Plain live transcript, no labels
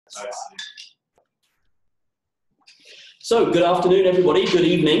So, good afternoon, everybody. Good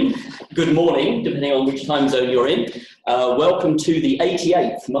evening, good morning, depending on which time zone you're in. Welcome to the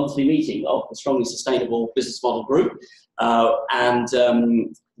 88th monthly meeting of the Strongly Sustainable Business Model Group. We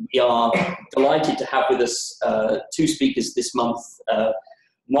are delighted to have with us two speakers this month,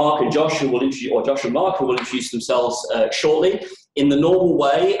 Mark and Josh, who will introduce, or Josh and Mark, who will introduce themselves shortly. In the normal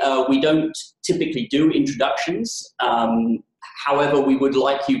way, we don't typically do introductions. However, we would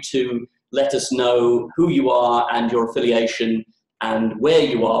like you to let us know who you are and your affiliation and where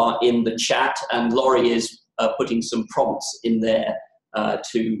you are in the chat. And Laurie is putting some prompts in there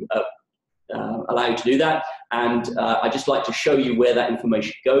to allow you to do that. And I'd just like to show you where that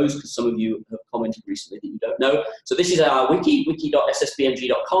information goes, because some of you have commented recently that you don't know. So this is our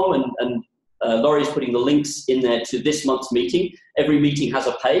wiki.ssbmg.com, and Laurie's putting the links in there to this month's meeting. Every meeting has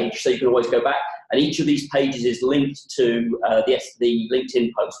a page, so you can always go back, and each of these pages is linked to the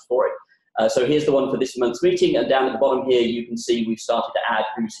LinkedIn post for it. So here's the one for this month's meeting, and down at the bottom here you can see we've started to add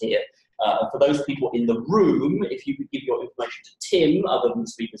who's here. For those people in the room, if you could give your information to Tim, other than the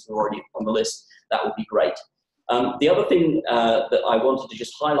speakers who are already on the list, that would be great. The other thing that I wanted to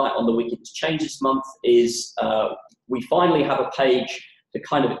just highlight on the wiki that's changed this month is we finally have a page to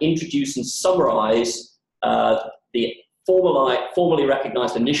kind of introduce and summarize the formally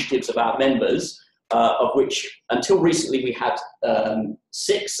recognized initiatives of our members, of which until recently we had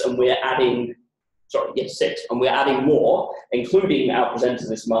 6, and we're adding, six, and we're adding more, including our presenters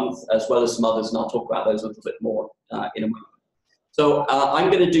this month, as well as some others, and I'll talk about those a little bit more in a moment. So I'm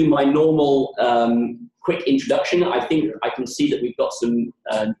going to do my normal quick introduction. I think I can see that we've got some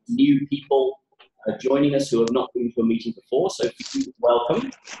new people joining us who have not been to a meeting before, so if you welcome.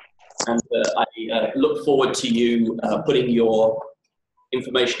 And I look forward to you putting your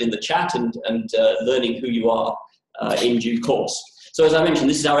information in the chat and learning who you are in due course. So as I mentioned,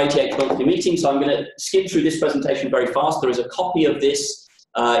 this is our 88th monthly meeting, so I'm going to skip through this presentation very fast. There is a copy of this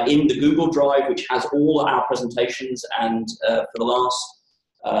in the Google Drive, which has all our presentations, and for the last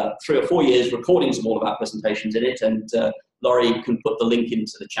 3 or 4 years, recordings of all of our presentations in it, and Laurie can put the link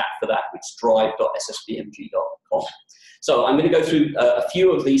into the chat for that, which is drive.ssbmg.com. So I'm going to go through a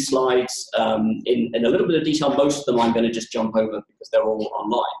few of these slides in a little bit of detail. Most of them I'm going to just jump over because they're all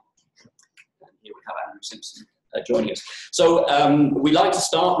online. And here we have Andrew Simpson joining us. So we like to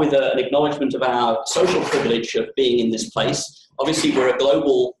start with an acknowledgement of our social privilege of being in this place. Obviously, we're a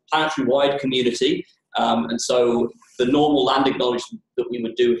global, planetary-wide community, and so the normal land acknowledgement that we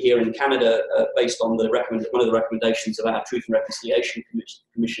would do here in Canada, based on one of the recommendations of our Truth and Reconciliation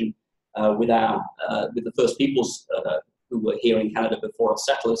Commission with the First Peoples who were here in Canada before us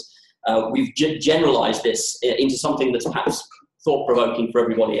settlers, we've generalized this into something that's perhaps thought-provoking for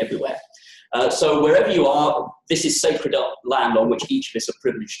everybody everywhere. So wherever you are, this is sacred land on which each of us are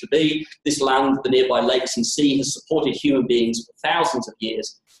privileged to be. This land, the nearby lakes and sea, has supported human beings for thousands of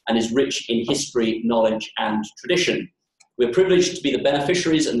years and is rich in history, knowledge, and tradition. We're privileged to be the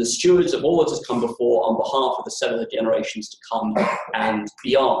beneficiaries and the stewards of all that has come before on behalf of the 7 generations to come and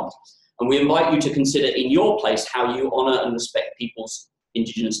beyond. And we invite you to consider in your place how you honour and respect peoples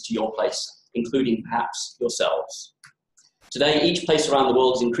indigenous to your place, including perhaps yourselves. Today, each place around the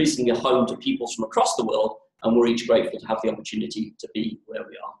world is increasingly a home to peoples from across the world, and we're each grateful to have the opportunity to be where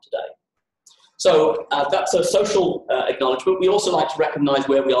we are today. So that's a social acknowledgement. We also like to recognise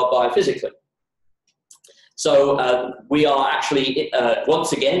where we are biophysically. So we are actually,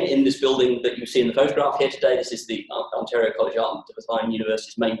 once again, in this building that you see in the photograph here today. This is the Ontario College Art and Design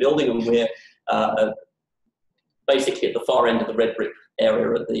University's main building, and we're basically at the far end of the red brick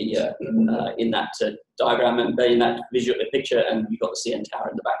area at the, in that diagram, and in that visual picture, and you've got the CN Tower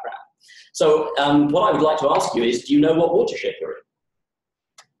in the background. So what I would like to ask you is, do you know what watershed you're in?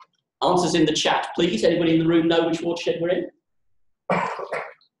 Answers in the chat, please. Anybody in the room know which watershed we're in?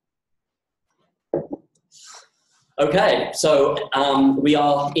 Okay, so we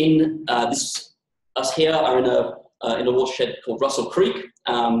are in us here are in a watershed called Russell Creek,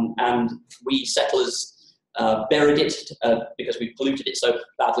 and we settlers buried it because we polluted it so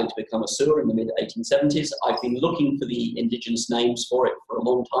badly to become a sewer in the mid-1870s. I've been looking for the indigenous names for it for a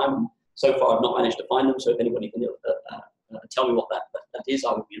long time, and so far I've not managed to find them, so if anybody can tell me what that is,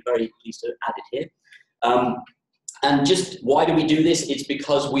 I would be very pleased to add it here. And just why do we do this? It's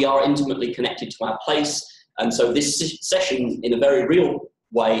because we are intimately connected to our place, and so this session, in a very real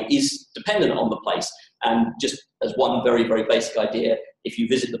way, is dependent on the place. And just as one very, very basic idea, if you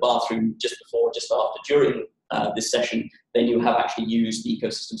visit the bathroom just before, just after, during this session, then you have actually used the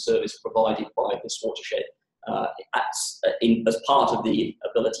ecosystem service provided by this watershed as part of the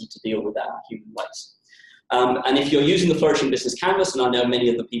ability to deal with our human waste. And if you're using the Flourishing Business Canvas, and I know many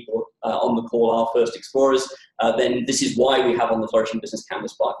of the people on the call are first explorers, then this is why we have on the Flourishing Business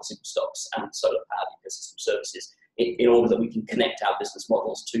Canvas biophysical stocks and solar powered ecosystem services, in order that we can connect our business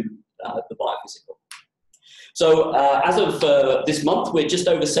models to the biophysical. So as of this month, we're just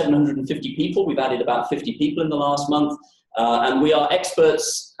over 750 people. We've added about 50 people in the last month. And we are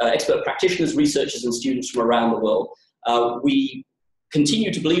experts, expert practitioners, researchers, and students from around the world. We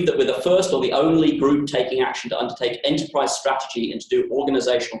continue to believe that we're the first or the only group taking action to undertake enterprise strategy and to do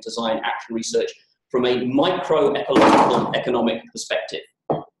organizational design action research from a micro-ecological economic perspective.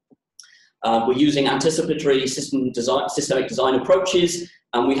 We're using anticipatory systemic design approaches,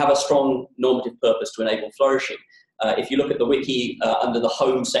 and we have a strong normative purpose to enable flourishing. If you look at the wiki, under the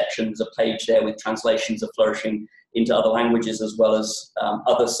home section, there's a page there with translations of flourishing into other languages, as well as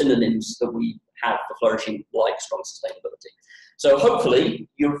other synonyms that we have for flourishing, like strong sustainability. So hopefully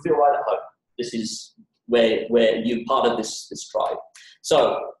you'll feel right at home. This is where you're part of this tribe.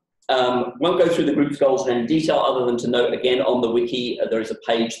 So won't go through the group's goals in any detail, other than to note again on the wiki, there is a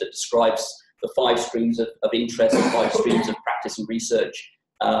page that describes the 5 streams of interest, 5 streams of practice and research,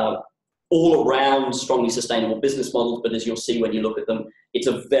 all around strongly sustainable business models. But as you'll see when you look at them, it's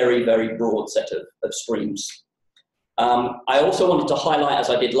a very, very broad set of streams. I also wanted to highlight,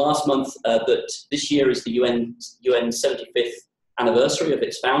 as I did last month, that this year is the UN's 75th anniversary of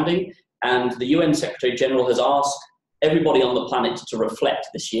its founding, and the UN Secretary General has asked everybody on the planet to reflect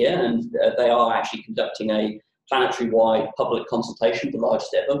this year, and they are actually conducting a planetary-wide public consultation, the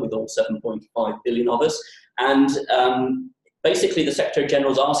largest ever, with all 7.5 billion of us. And basically the Secretary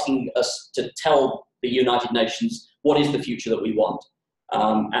General is asking us to tell the United Nations what is the future that we want.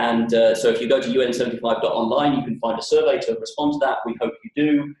 So if you go to un75.online, you can find a survey to respond to that. We hope you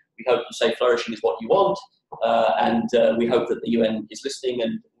do. We hope you say flourishing is what you want. We hope that the UN is listening.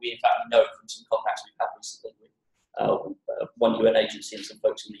 And we, in fact, know from some contacts we've had recently with one UN agency and some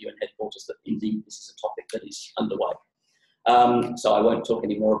folks in the UN headquarters that indeed this is a topic that is underway. So I won't talk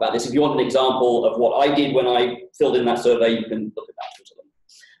any more about this. If you want an example of what I did when I filled in that survey, you can look at that.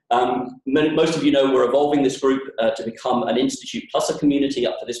 Most of you know we're evolving this group to become an institute plus a community.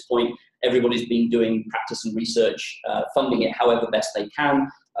 Up to this point, everybody's been doing practice and research, funding it however best they can.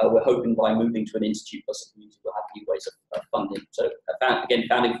 We're hoping by moving to an institute plus a community, we'll have new ways of funding. So again,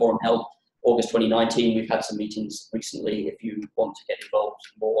 Founding Forum held August 2019. We've had some meetings recently. If you want to get involved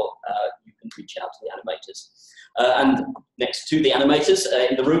more, you can reach out to the animators. And next to the animators,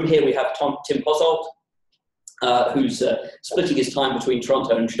 in the room here we have Tim Posselt, who's splitting his time between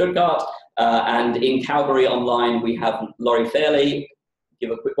Toronto and Stuttgart. And in Calgary online, we have Laurie Fairley. Give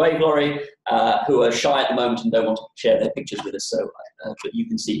a quick wave, Laurie, who are shy at the moment and don't want to share their pictures with us, so but you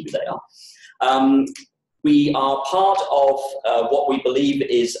can see who they are. We are part of what we believe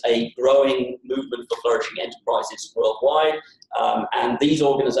is a growing movement for flourishing enterprises worldwide. And these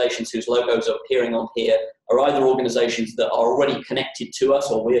organizations whose logos are appearing on here are either organizations that are already connected to us,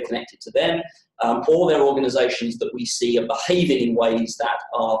 or we're connected to them, or they're organizations that we see are behaving in ways that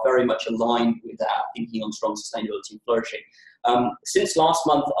are very much aligned with our thinking on strong sustainability and flourishing. Since last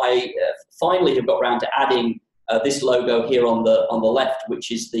month, I finally have got around to adding this logo here on the left,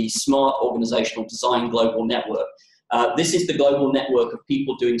 which is the Smart Organizational Design Global Network. This is the global network of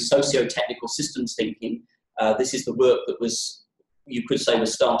people doing socio-technical systems thinking. This is the work that was, you could say,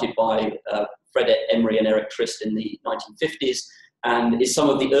 was started by Fred Emery and Eric Trist in the 1950s, and is some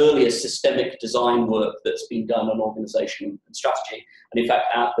of the earliest systemic design work that's been done on organization and strategy. And in fact,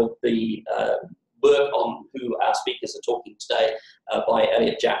 the work on who our speakers are talking today by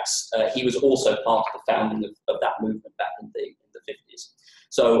Elliot Jacks, he was also part of the founding of that movement back in the 50s.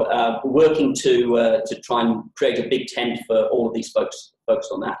 So working to try and create a big tent for all of these folks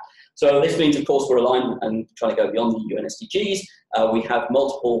on that. So this means, of course, we're aligned and trying to go beyond the UN SDGs. We have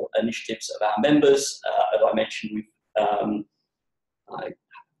multiple initiatives of our members. As I mentioned, we've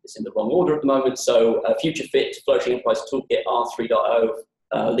it's in the wrong order at the moment. So Future Fit, Flourishing Enterprise Toolkit,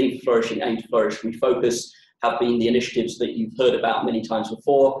 R3.0, Lean for Flourishing, Aim to Flourish, Refocus have been the initiatives that you've heard about many times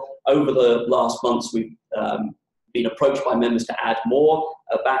before. Over the last months, we've been approached by members to add more.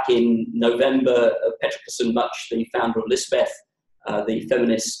 Back in November, Petra Kusun-Much, the founder of Lisbeth, the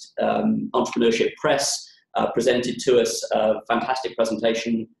feminist entrepreneurship press, presented to us a fantastic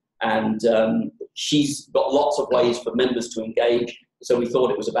presentation, and she's got lots of ways for members to engage. So we thought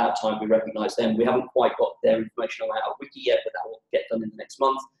it was about time we recognised them. We haven't quite got their information on our wiki yet, but that will get done in the next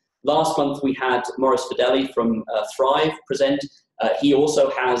month. Last month we had Maurice Fideli from Thrive present. He also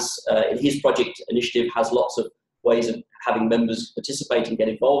has, in his project initiative, has lots of ways of having members participate and get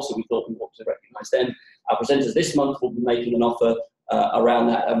involved, so we thought we wanted to recognise them. Our presenters this month will be making an offer around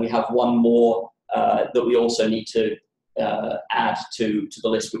that, and we have one more that we also need to add to the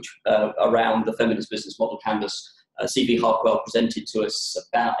list, which around the feminist business model canvas. CV Harkwell presented to us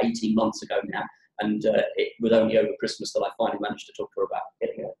about 18 months ago now, and it was only over Christmas that I finally managed to talk to her about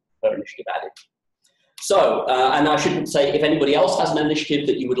getting her initiative added. So, and I should say, if anybody else has an initiative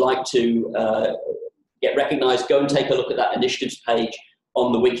that you would like to get recognised, go and take a look at that initiatives page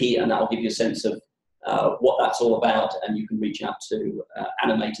on the wiki, and that'll give you a sense of what that's all about, and you can reach out to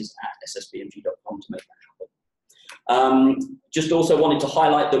animators@ssbmg.com to make that happen. Just also wanted to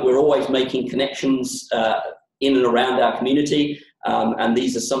highlight that we're always making connections in and around our community, and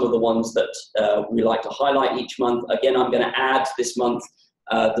these are some of the ones that we like to highlight each month. Again, I'm going to add this month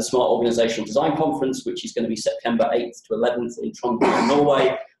the Smart Organizational Design Conference, which is going to be September 8th to 11th in Trondheim,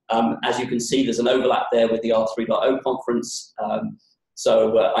 Norway. As you can see, there's an overlap there with the R3.0 conference.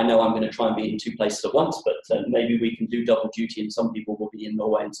 So I know I'm going to try and be in two places at once, but maybe we can do double duty, and some people will be in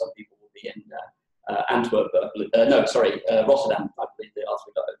Norway and some people will be in Antwerp. Rotterdam, I believe the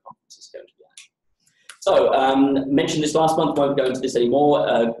R3.0 conference is going to be at. So, mentioned this last month, won't go into this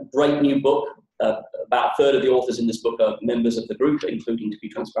anymore. Great new book. About a third of the authors in this book are members of the group, including, to be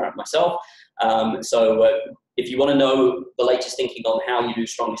transparent, myself. If you want to know the latest thinking on how you do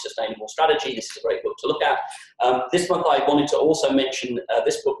strongly sustainable strategy, this is a great book to look at. This month I wanted to also mention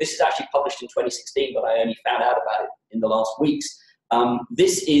this book. This is actually published in 2016, but I only found out about it in the last weeks.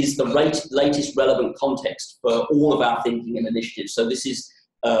 This is the latest relevant context for all of our thinking and initiatives. So this is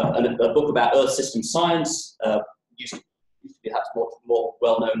a book about Earth system science, used to be perhaps more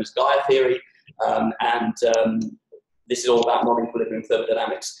well known as Gaia theory, this is all about non-equilibrium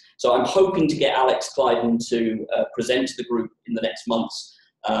thermodynamics. So I'm hoping to get Alex Clyden to present to the group in the next months.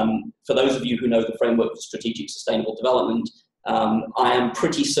 For those of you who know the framework for strategic sustainable development, I am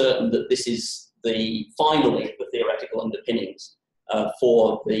pretty certain that this is finally the theoretical underpinnings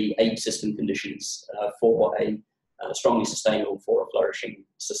for the 8 system conditions for a strongly sustainable, for a flourishing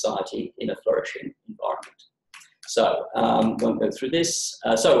society in a flourishing environment. So, won't go through this.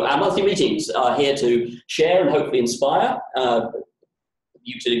 So, our monthly meetings are here to share and hopefully inspire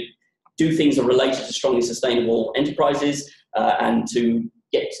you to do things that are related to strongly sustainable enterprises and to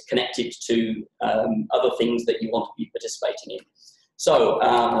get connected to other things that you want to be participating in. So,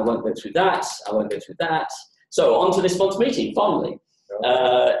 I won't go through that. So, on to this month's meeting, finally.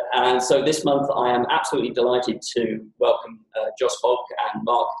 And so this month I am absolutely delighted to welcome Josh Fowke and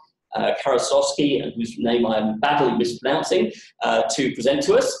Mark Krasnohorsky, and whose name I am badly mispronouncing, to present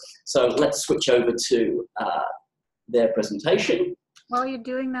to us. So let's switch over to their presentation. While you're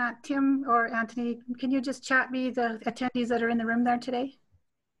doing that, Tim or Anthony, can you just chat me the attendees that are in the room there today?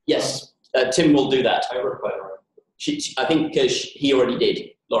 Yes, Tim will do that. I work by Laurie. I think he already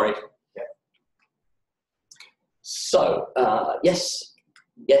did, Laurie. Yeah. So, yes,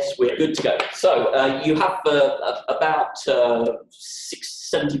 we're good to go. So you have about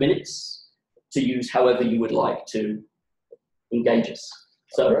 70 minutes to use however you would like to engage us.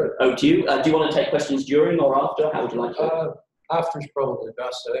 So, over to you. Do you want to take questions during or after? How would you like to? After is probably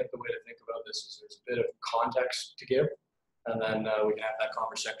best. I think the way to think about this is there's a bit of context to give, and then we can have that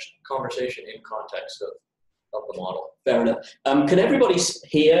conversation in context of the model. Fair enough. Can everybody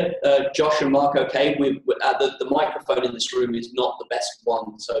hear Josh and Mark okay? The microphone in this room is not the best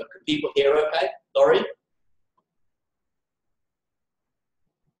one, so can people hear okay? Laurie?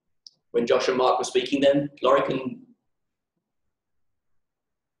 When Josh and Mark were speaking then, Laurie can...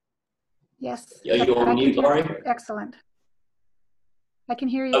 Yes. Are you on mute, Laurie? Excellent. I can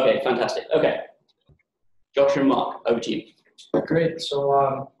hear you. Okay, fantastic. Okay. Josh and Mark, over to you. Great. So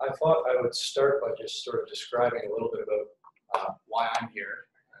I thought I would start by just sort of describing a little bit about why I'm here,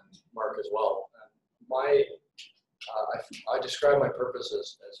 and Mark as well. I describe my purpose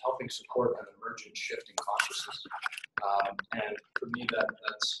as helping support an emergent shift in consciousness. And for me,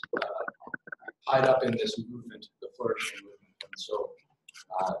 that's tied up in this movement, the flourishing movement. And so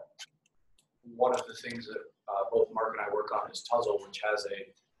one of the things that both Mark and I work on is Tuzzle, which has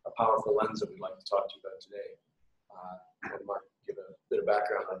a powerful lens that we'd like to talk to you about today. And Mark, give a bit of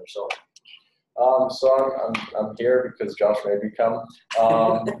background on yourself. So I'm here because Josh made me come,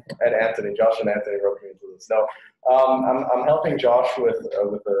 and Anthony. Josh and Anthony roped me into this. No, I'm helping Josh with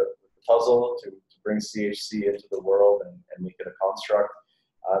the Tuzzle to bring CHC into the world and make it a construct.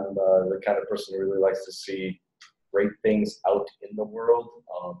 I'm the kind of person who really likes to see great things out in the world.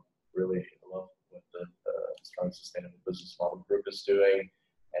 Really love what the Strong Sustainable Business Model Group is doing,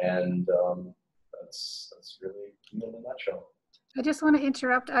 and that's really in a nutshell. I just want to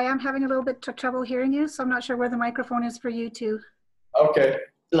interrupt. I am having a little bit of trouble hearing you, so I'm not sure where the microphone is for you too. Okay.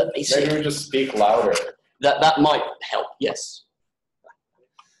 Let me see. Maybe we just speak louder. That might help, yes.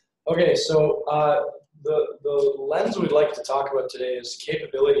 Okay, so the lens we'd like to talk about today is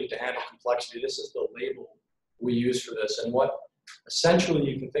capability to handle complexity. This is the label we use for this, and what essentially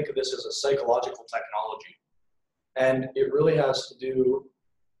you can think of this as a psychological technology. And it really has to do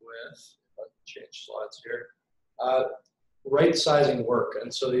with, let's change slides here, right sizing work.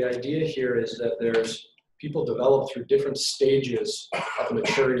 And so the idea here is that there's people develop through different stages of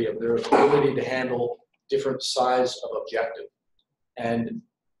maturity of their ability to handle different size of objective. And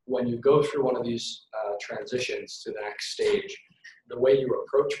when you go through one of these transitions to the next stage, the way you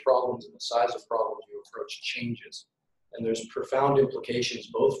approach problems and the size of problems you approach changes. And there's profound implications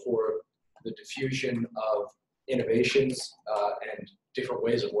both for the diffusion of innovations and different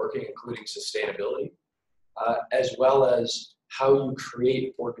ways of working, including sustainability, as well as how you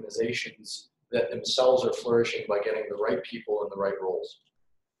create organizations that themselves are flourishing by getting the right people in the right roles.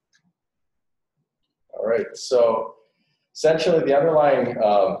 All right, so essentially the underlying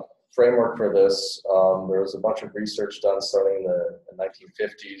framework for this, there was a bunch of research done starting in the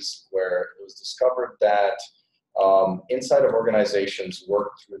 1950s where it was discovered that inside of organizations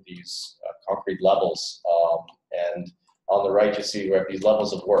work through these concrete levels. And on the right, you see we have these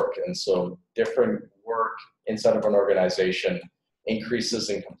levels of work. And so different work inside of an organization increases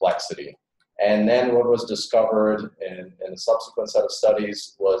in complexity. And then what was discovered in a subsequent set of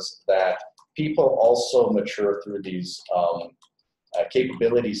studies was that people also mature through these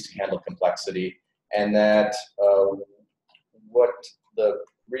capabilities to handle complexity, and that what the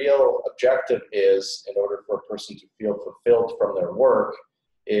real objective is in order for a person to feel fulfilled from their work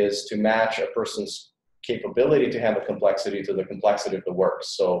is to match a person's capability to handle complexity to the complexity of the work.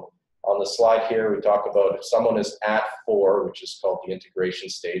 So on the slide here, we talk about if someone is at 4, which is called the integration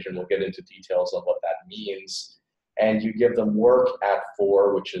stage, and we'll get into details on what that means, and you give them work at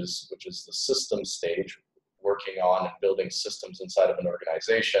 4, which is the system stage, working on and building systems inside of an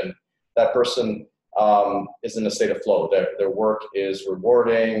organization, that person is in a state of flow. Their work is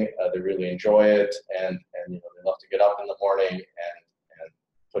rewarding, they really enjoy it, and they love to get up in the morning and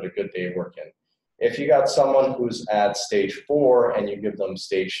put a good day of work in. If you got someone who's at stage 4 and you give them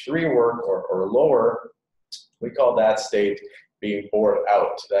stage 3 work or lower, we call that state being bored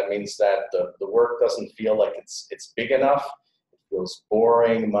out. That means that the work doesn't feel like it's big enough. It feels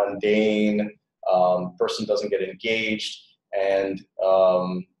boring, mundane, person doesn't get engaged, and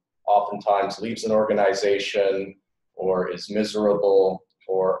oftentimes leaves an organization or is miserable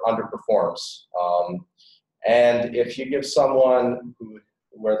or underperforms. And if you give someone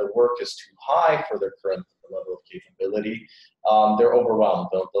where the work is too high for their current level of capability, they're overwhelmed.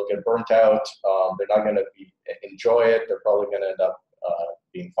 They'll get burnt out. They're not going to enjoy it. They're probably going to end up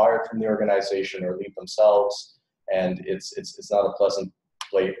being fired from the organization or leave themselves. And it's not a pleasant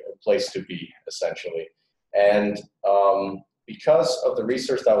place to be, essentially. And because of the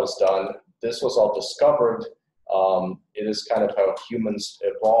research that was done, this was all discovered. It is kind of how humans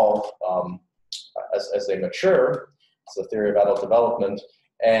evolve as they mature. It's the theory of adult development.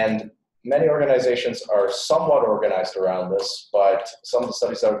 And many organizations are somewhat organized around this, but some of the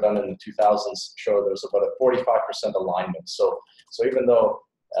studies that were done in the 2000s show there's about a 45% alignment. So even though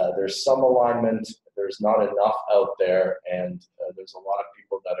there's some alignment, there's not enough out there, and there's a lot of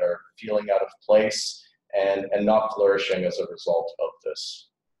people that are feeling out of place and not flourishing as a result of this.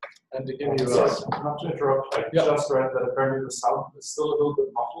 And to give you not to interrupt, I just read that apparently the sound is still a little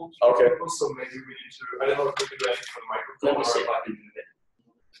bit muffled. Okay. So maybe we need to, I don't know if we can do anything for the microphone. Let me see if I can do it.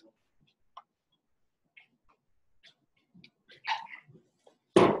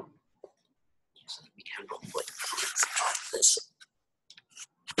 We can go for this.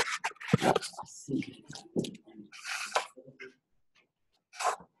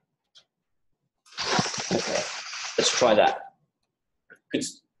 Okay, let's try that. Good.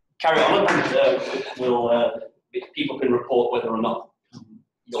 Carry on, and people can report whether or not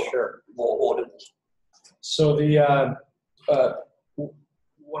you're more audible. So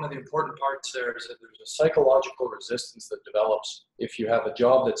one of the important parts there is that there's a psychological resistance that develops if you have a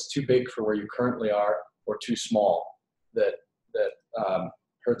job that's too big for where you currently are or too small, that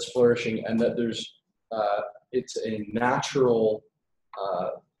hurts flourishing, and that it's a natural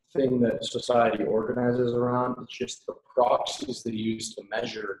thing that society organizes around. It's just the proxies that you use to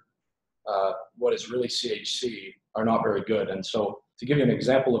measure what is really CHC are not very good. And so to give you an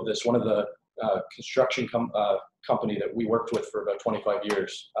example of this, one of the construction company that we worked with for about 25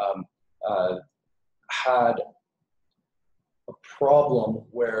 years had a problem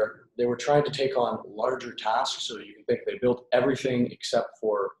where they were trying to take on larger tasks. So you can think they built everything except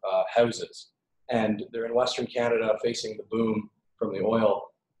for houses. And they're in Western Canada facing the boom from the oil.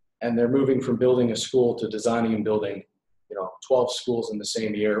 And they're moving from building a school to designing and building 12 schools in the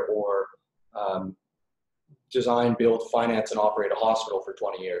same year, or design, build, finance, and operate a hospital for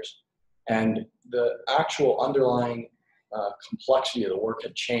 20 years. And the actual underlying complexity of the work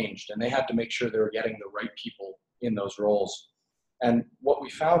had changed, and they had to make sure they were getting the right people in those roles. And what we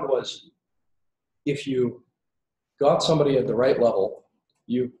found was, if you got somebody at the right level,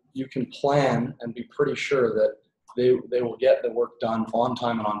 you can plan and be pretty sure that they will get the work done on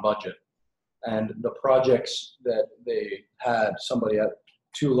time and on budget. And the projects that they had somebody at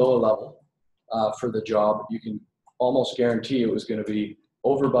too low a level for the job, you can almost guarantee it was going to be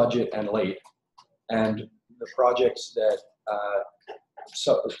over budget and late. And the projects that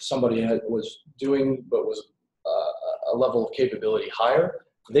somebody was doing but was a level of capability higher,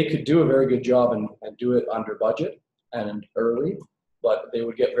 they could do a very good job and do it under budget and early, but they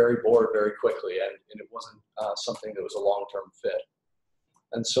would get very bored very quickly, and it wasn't something that was a long-term fit.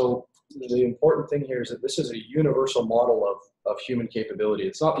 And so the important thing here is that this is a universal model of human capability.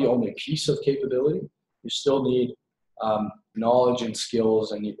 It's not the only piece of capability. You still need knowledge and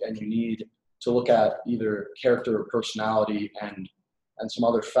skills, and you need to look at either character or personality and some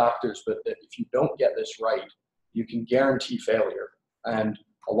other factors. But if you don't get this right, you can guarantee failure. And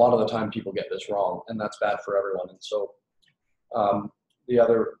a lot of the time people get this wrong, and that's bad for everyone. And so the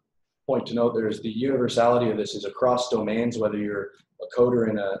other point to note there is the universality of this is across domains, whether you're a coder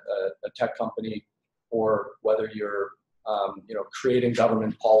in a tech company, or whether you're creating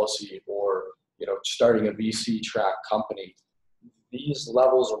government policy, or starting a VC track company. These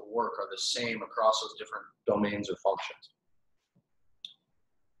levels of work are the same across those different domains or functions.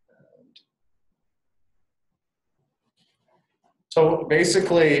 So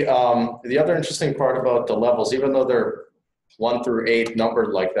basically, the other interesting part about the levels, even though they're 1 through 8 numbered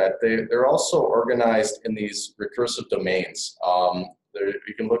like that, they're also organized in these recursive domains.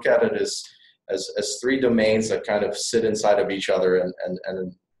 You can look at it as 3 domains that kind of sit inside of each other, and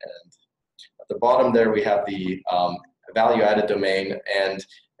at the bottom there we have the value-added domain, and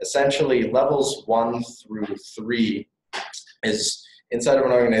essentially levels 1 through 3 is inside of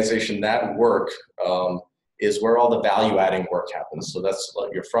an organization. That work is where all the value-adding work happens. So that's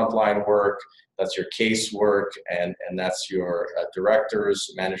like your frontline work, that's your case work, and that's your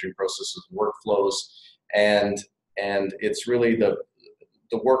directors managing processes, workflows, and it's really the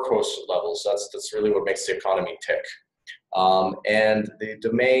workhorse levels. That's really what makes the economy tick. And the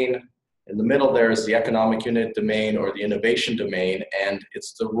domain in the middle there is the economic unit domain, or the innovation domain, and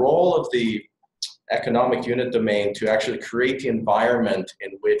it's the role of the economic unit domain to actually create the environment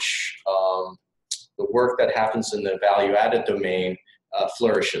in which the work that happens in the value-added domain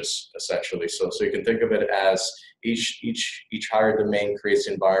flourishes, essentially. So you can think of it as each higher domain creates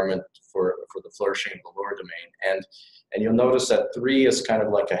the environment for the flourishing of the lower domain. And you'll notice that 3 is kind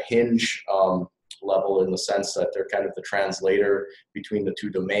of like a hinge level, in the sense that they're kind of the translator between the 2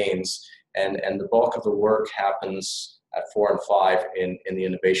 domains, and the bulk of the work happens at 4 and 5 in the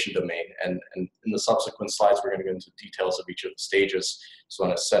innovation domain. And in the subsequent slides, we're going to go into details of each of the stages. So I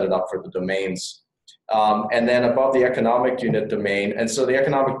want to set it up for the domains. And then above the economic unit domain, and so the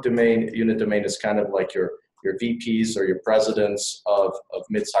economic unit domain is kind of like your VPs or your presidents of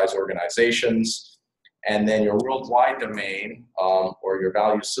mid-sized organizations. And then your worldwide domain, or your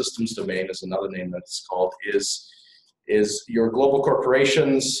value systems domain is another name that it's called, is your global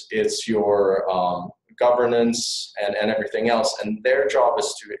corporations, it's your governance and everything else. And their job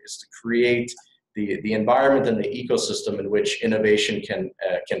is to create the environment and the ecosystem in which innovation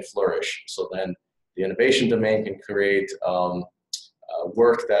can flourish. So then the innovation domain can create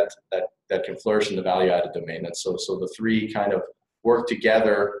work that can flourish in the value-added domain. And so the 3 kind of work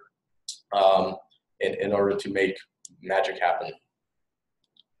together in order to make magic happen.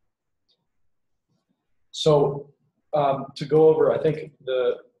 So to go over, I think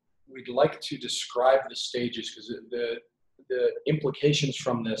we'd like to describe the stages, because the implications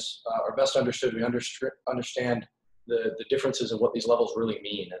from this are best understood. We understand the differences in what these levels really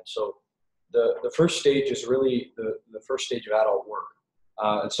mean. And so the first stage is really the first stage of adult work.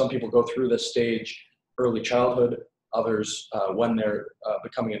 And some people go through this stage early childhood, others when they're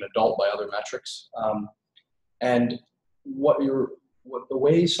becoming an adult by other metrics. And the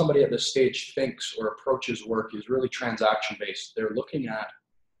way somebody at this stage thinks or approaches work is really transaction-based. They're looking at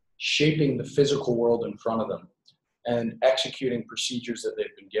shaping the physical world in front of them and executing procedures that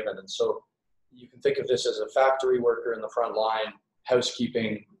they've been given. And so you can think of this as a factory worker in the front line,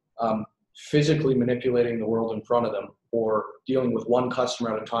 housekeeping, physically manipulating the world in front of them, or dealing with one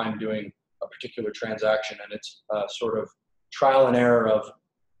customer at a time doing a particular transaction. And it's sort of trial and error of,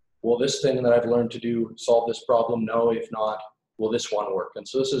 will this thing that I've learned to do solve this problem? No. If not, will this one work? And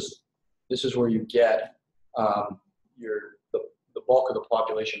so this is where you get the bulk of the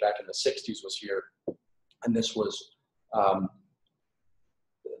population back in the 60s was here, and this was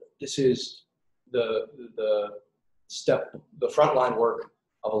this is the frontline work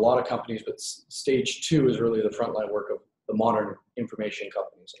of a lot of companies, but stage 2 is really the frontline work of the modern information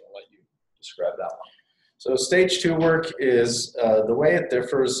companies, and I'll let you describe that one. So stage 2 work is, the way it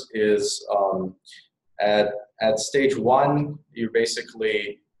differs is at stage 1, you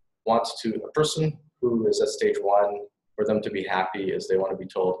basically want a person who is at stage 1, for them to be happy is they want to be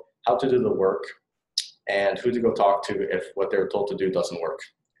told how to do the work and who to go talk to if what they're told to do doesn't work.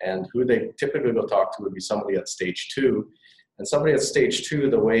 And who they typically go talk to would be somebody at stage 2. And somebody at stage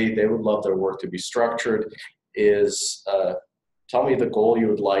 2, the way they would love their work to be structured is, tell me the goal you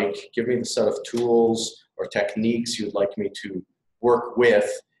would like, give me the set of tools or techniques you'd like me to work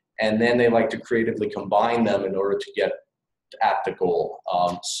with, and then they like to creatively combine them in order to get at the goal.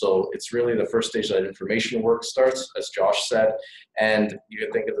 So it's really the first stage that information work starts, as Josh said, and you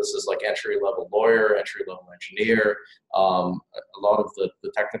can think of this as like entry-level lawyer, entry-level engineer. A lot of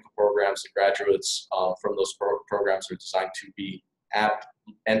the technical programs, the graduates from those programs are designed to be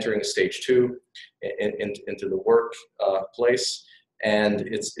entering stage 2 into the workplace. And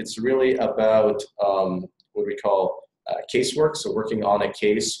it's really about what we call casework, so working on a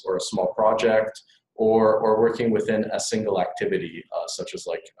case or a small project, or working within a single activity, such as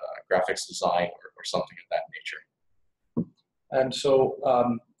like graphics design or something of that nature. And so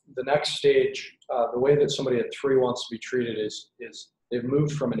the next stage, the way that somebody at 3 wants to be treated is they've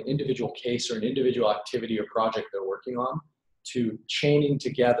moved from an individual case or an individual activity or project they're working on to chaining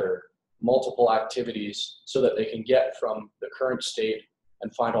together multiple activities so that they can get from the current state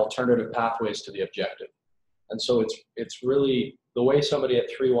and find alternative pathways to the objective. And so it's really the way somebody at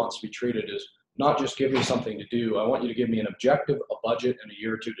 3 wants to be treated is not just give me something to do. I want you to give me an objective, a budget, and a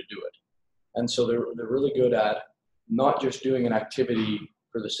year or 2 to do it. And so they're really good at not just doing an activity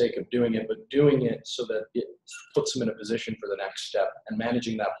for the sake of doing it, but doing it so that it puts them in a position for the next step and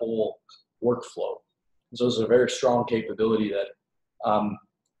managing that whole workflow. And so this is a very strong capability that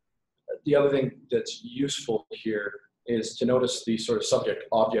the other thing that's useful here is to notice the sort of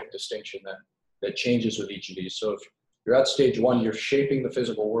subject-object distinction that changes with each of these. So if you're at stage 1, you're shaping the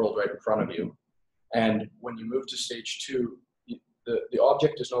physical world right in front of you. And when you move to stage 2, the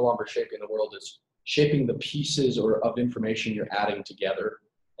object is no longer shaping the world, it's shaping the pieces of information you're adding together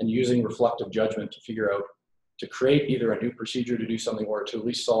and using reflective judgment to figure out, to create either a new procedure to do something or to at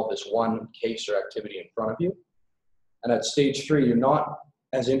least solve this one case or activity in front of you. And at stage 3, you're not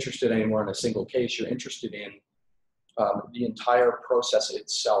as interested anymore in a single case, you're interested in the entire process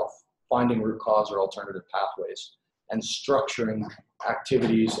itself, finding root cause or alternative pathways, and structuring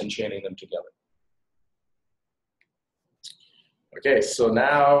activities and chaining them together. Okay, so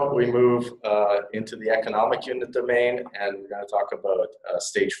now we move into the economic unit domain, and we're going to talk about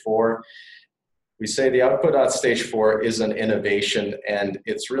stage 4. We say the output at stage 4 is an innovation, and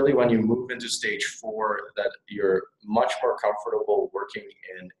it's really when you move into stage 4 that you're much more comfortable working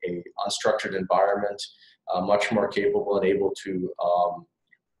in an unstructured environment, much more capable and able to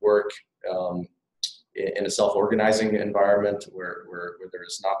work in a self-organizing environment where there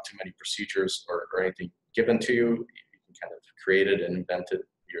is not too many procedures or anything given to you. You can kind of create it and invent it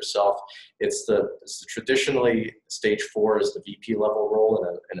yourself. It's the traditionally stage 4 is the VP level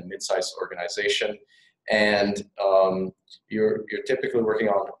role in a mid-sized organization, and you're typically working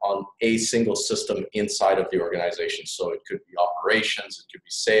on a single system inside of the organization. So it could be operations, it could be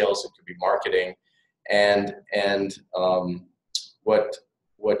sales, it could be marketing, and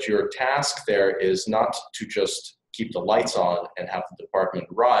what your task there is not to just keep the lights on and have the department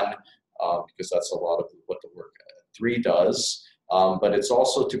run, because that's a lot of what the work 3 does, but it's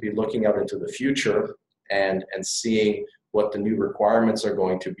also to be looking out into the future and seeing what the new requirements are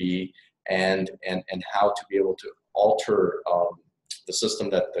going to be and how to be able to alter the system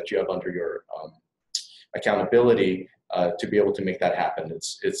that you have under your accountability to be able to make that happen.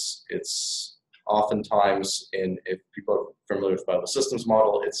 It's oftentimes, if people are familiar with the systems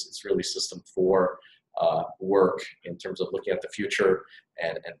model, it's really system 4 work in terms of looking at the future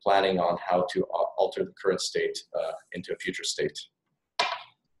and planning on how to alter the current state into a future state.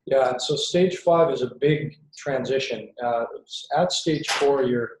 Yeah, so stage 5 is a big transition. At stage 4,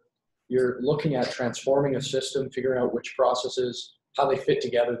 you're looking at transforming a system, figuring out which processes, how they fit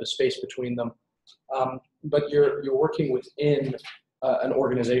together, the space between them. But you're working within an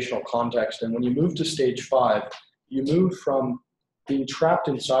organizational context. And when you move to stage 5, you move from being trapped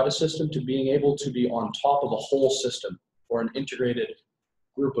inside a system to being able to be on top of a whole system or an integrated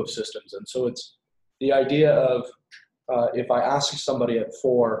group of systems. And so it's the idea of if I ask somebody at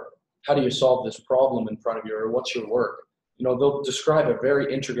 4, how do you solve this problem in front of you, or what's your work? You know, they'll describe a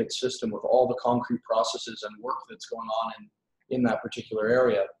very intricate system with all the concrete processes and work that's going on in that particular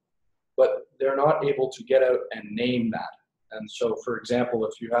area, but they're not able to get out and name that. And so, for example,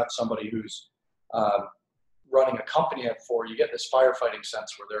 if you have somebody who's running a company at 4, you get this firefighting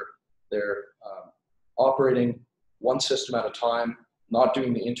sense where they're operating one system at a time, not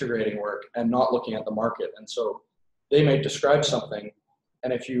doing the integrating work, and not looking at the market. And so they may describe something,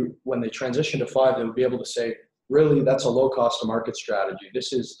 and when they transition to 5, they'll be able to say, really, that's a low cost to market strategy.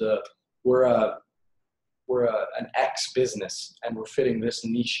 This is we're an X business, and we're fitting this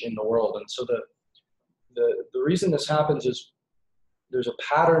niche in the world. And so the reason this happens is there's a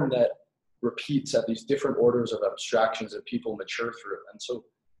pattern that repeats at these different orders of abstractions that people mature through. And so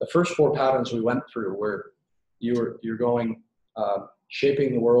the first 4 patterns we went through where you're going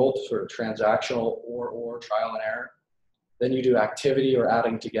shaping the world, sort of transactional or trial and error. Then you do activity or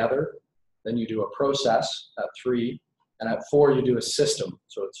adding together. Then you do a process at 3, and at 4 you do a system.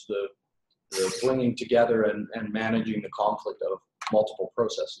 So it's the bringing together and managing the conflict of multiple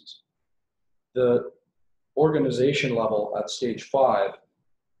processes. The organization level at stage 5,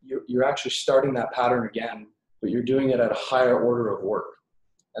 you're actually starting that pattern again, but you're doing it at a higher order of work.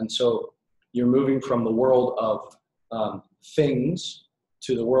 And so you're moving from the world of things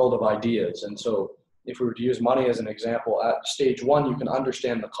to the world of ideas. And so if we were to use money as an example, at stage 1, you can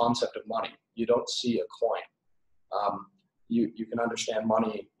understand the concept of money. You don't see a coin. You can understand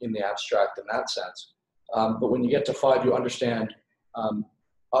money in the abstract in that sense. But when you get to 5, you understand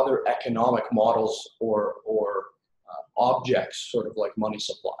other economic models or objects, sort of like money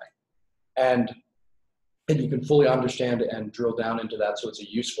supply. And you can fully understand and drill down into that so it's a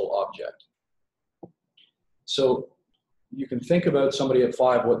useful object. So you can think about somebody at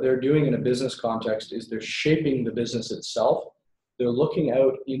 5, what they're doing in a business context is they're shaping the business itself. They're looking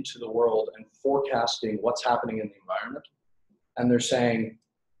out into the world and forecasting what's happening in the environment. And they're saying,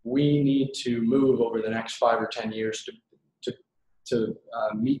 we need to move over the next 5 or 10 years to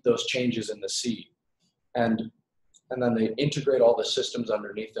meet those changes in the sea. And then they integrate all the systems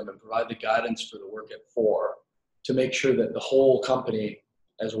underneath them and provide the guidance for the work at 4 to make sure that the whole company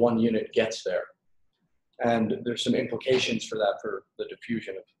as one unit gets there. And there's some implications for that for the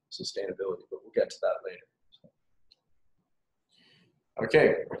diffusion of sustainability, but we'll get to that later.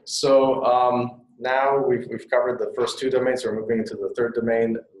 Okay, so now we've covered the first 2 domains. We're moving into the 3rd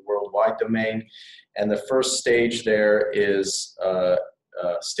domain, the worldwide domain. And the first stage there is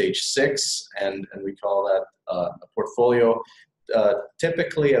stage 6, and we call that a portfolio.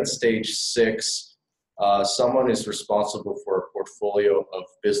 Typically at stage 6, someone is responsible for a portfolio of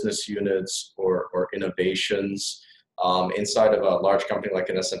business units or innovations. Inside of a large company like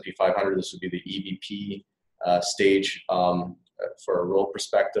an S&P 500, this would be the EVP stage for a role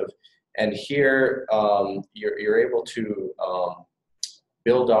perspective. And here you're able to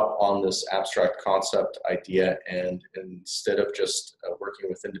build up on this abstract concept idea, and instead of just working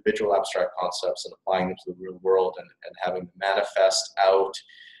with individual abstract concepts and applying them to the real world and having them manifest out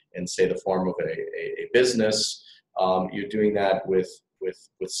in, say, the form of a business, you're doing that with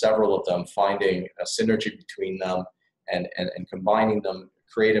several of them, finding a synergy between them and combining them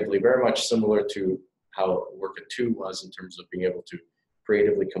creatively, very much similar to how work at 2 was in terms of being able to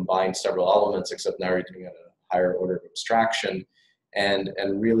creatively combine several elements, except now you're doing it at a higher order of abstraction, and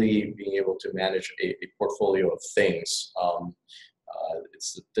really being able to manage a portfolio of things.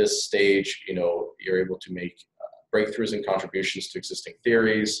 It's at this stage, you're able to make breakthroughs and contributions to existing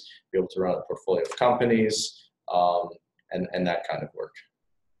theories, be able to run a portfolio of companies, and that kind of work.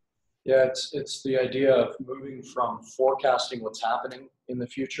 Yeah, it's the idea of moving from forecasting what's happening in the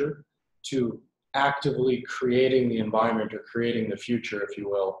future to actively creating the environment or creating the future, if you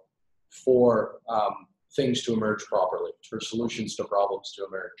will, for things to emerge properly, for solutions to problems to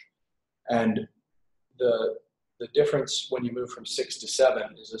emerge. And the difference when you move from 6 to 7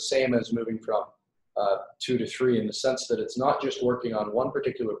 is the same as moving from 2 to 3, in the sense that it's not just working on one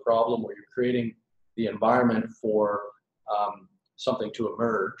particular problem where you're creating the environment for something to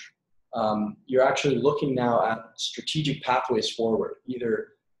emerge. You're actually looking now at strategic pathways forward. Either,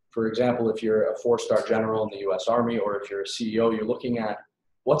 for example, if you're a 4-star general in the US Army, or if you're a CEO, you're looking at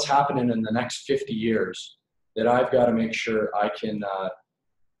what's happening in the next 50 years that I've got to make sure I can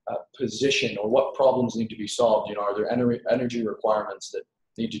position, or what problems need to be solved. Are there energy requirements that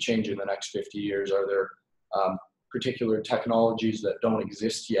need to change in the next 50 years? Are there particular technologies that don't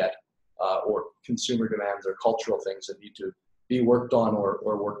exist yet, or consumer demands or cultural things that need to be worked on or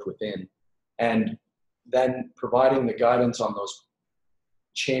worked within? And then providing the guidance on those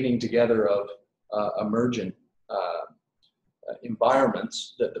chaining together of emergent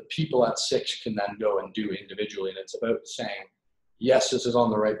environments that the people at 6 can then go and do individually. And it's about saying, yes, this is on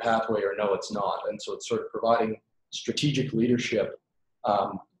the right pathway, or no, it's not. And so it's sort of providing strategic leadership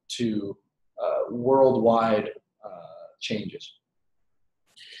to worldwide changes.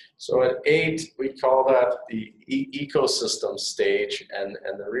 So at 8, we call that the ecosystem stage, and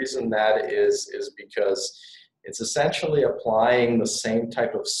the reason that is because it's essentially applying the same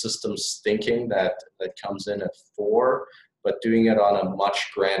type of systems thinking that comes in at 4, but doing it on a much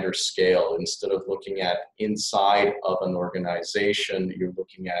grander scale. Instead of looking at inside of an organization, you're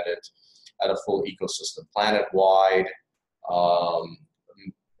looking at it at a full ecosystem, planet-wide.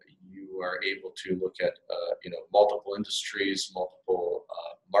 You are able to look at multiple industries, multiple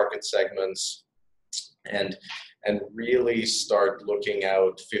market segments, and really start looking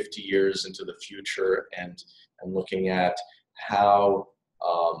out 50 years into the future and looking at how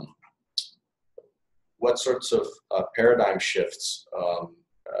what sorts of paradigm shifts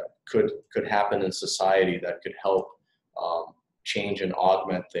could happen in society that could help change and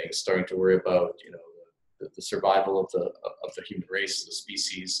augment things. Starting to worry about the survival of the human race, the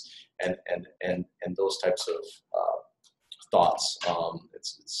species, and those types of thoughts.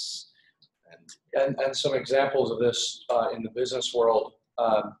 And some examples of this in the business world.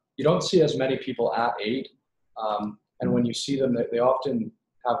 You don't see as many people at 8, and when you see them, they often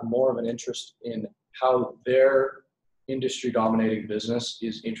have more of an interest in how their industry-dominating business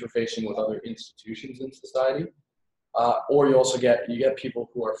is interfacing with other institutions in society. Or you also get people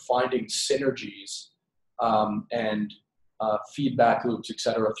who are finding synergies and feedback loops, et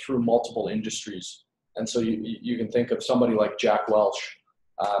cetera, through multiple industries. And so you can think of somebody like Jack Welch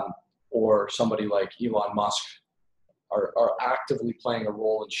or somebody like Elon Musk are actively playing a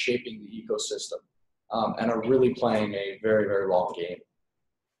role in shaping the ecosystem and are really playing a very, very long game.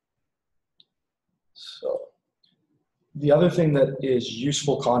 So the other thing that is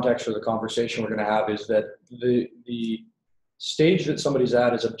useful context for the conversation we're going to have is that the stage that somebody's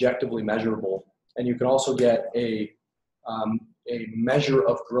at is objectively measurable, and you can also get a measure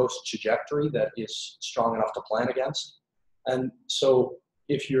of growth trajectory that is strong enough to plan against. And so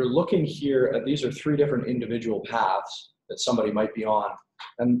if you're looking here at, these are 3 different individual paths that somebody might be on.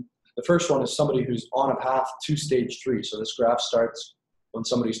 And the first one is somebody who's on a path to stage 3. So this graph starts when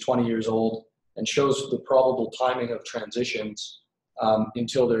somebody's 20 years old and shows the probable timing of transitions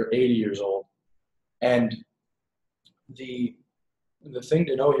until they're 80 years old. And the thing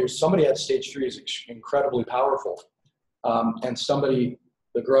to know here is somebody at stage 3 is incredibly powerful. And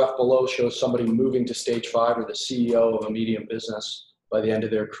the graph below shows somebody moving to stage 5 or the CEO of a medium business by the end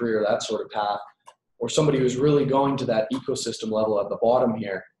of their career, that sort of path, or somebody who's really going to that ecosystem level at the bottom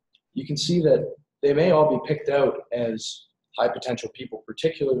here. You can see that they may all be picked out as high potential people,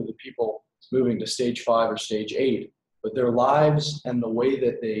 particularly the people moving to stage 5 or stage 8, but their lives and the way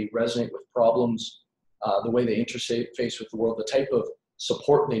that they resonate with problems, the way they interface with the world, the type of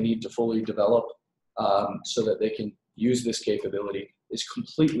support they need to fully develop so that they can use this capability is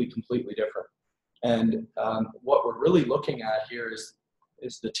completely different. And what we're really looking at here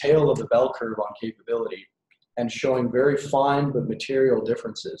is the tail of the bell curve on capability and showing very fine but material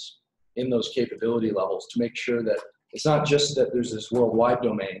differences in those capability levels to make sure that it's not just that there's this worldwide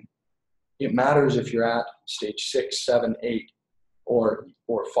domain. It matters if you're at stage 6, 7, 8, or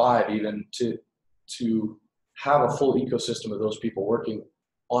 5 even to have a full ecosystem of those people working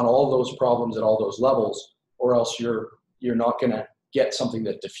on all those problems at all those levels, or else you're not going to get something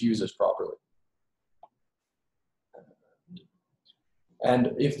that diffuses properly.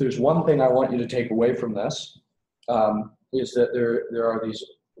 And if there's one thing I want you to take away from this, is that there are these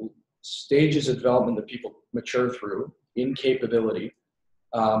stages of development that people mature through in capability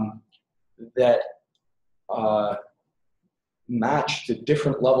that match to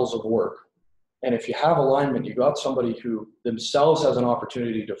different levels of work. And if you have alignment, you got somebody who themselves has an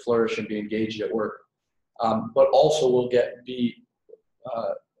opportunity to flourish and be engaged at work, but also will be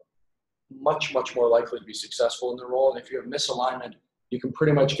much more likely to be successful in their role. And if you have misalignment, you can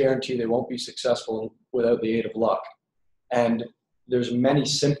pretty much guarantee they won't be successful without the aid of luck. And there's many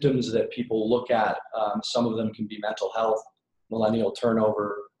symptoms that people look at. Some of them can be mental health, millennial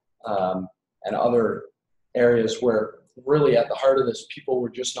turnover, and other areas where really at the heart of this, people were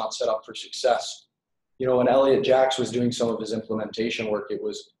just not set up for success. You know, when Elliot Jacks was doing some of his implementation work, it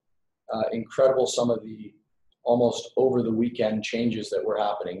was incredible, some of the almost over the weekend changes that were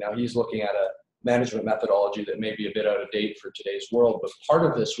happening. Now he's looking at a management methodology that may be a bit out of date for today's world, but part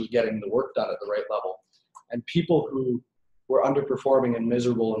of this was getting the work done at the right level. And people who were underperforming and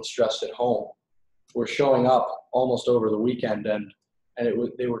miserable and stressed at home were showing up almost over the weekend, and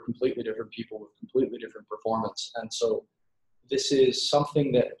they were completely different people with completely different performance. And so this is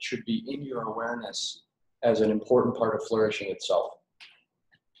something that should be in your awareness as an important part of flourishing itself.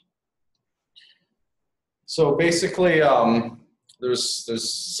 So basically,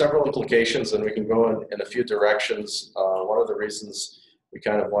 there's several implications, and we can go in a few directions. One of the reasons we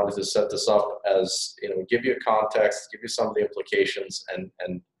kind of wanted to set this up as, give you a context, give you some of the implications,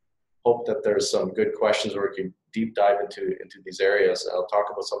 and hope that there's some good questions where we can deep dive into these areas. I'll talk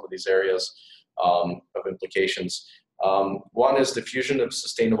about some of these areas of implications. One is the fusion of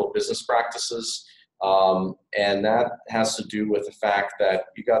sustainable business practices, and that has to do with the fact that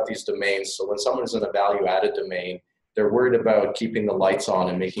you got these domains. So when someone is in a value-added domain, they're worried about keeping the lights on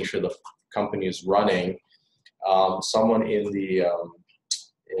and making sure the company is running. Someone in the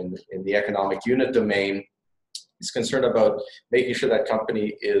economic unit domain is concerned about making sure that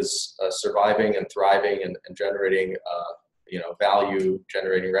company is surviving and thriving and generating value,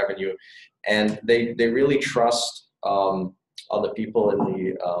 generating revenue, and they really trust on the people in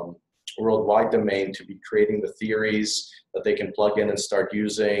the worldwide domain to be creating the theories that they can plug in and start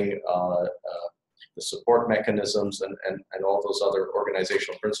using, the support mechanisms and all those other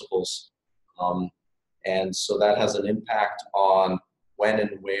organizational principles. And so that has an impact on when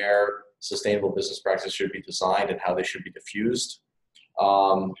and where sustainable business practices should be designed and how they should be diffused.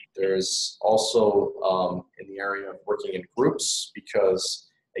 There's also in the area of working in groups, because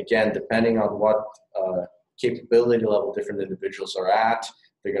again, depending on what capability level different individuals are at,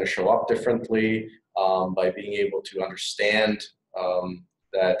 they're going to show up differently. By being able to understand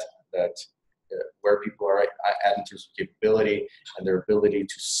that where people are at in terms of capability and their ability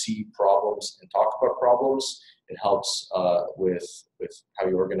to see problems and talk about problems, it helps with how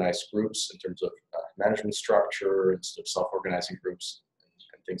you organize groups in terms of management structure instead of self-organizing groups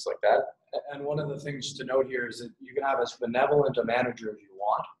and things like that. And one of the things to note here is that you can have as benevolent a manager as you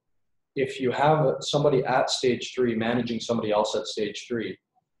want. If you have somebody at stage 3 managing somebody else at stage 3,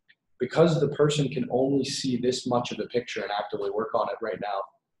 because the person can only see this much of the picture and actively work on it right now,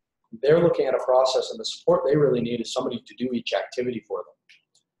 they're looking at a process, and the support they really need is somebody to do each activity for them.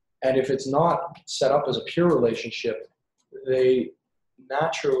 And if it's not set up as a peer relationship, they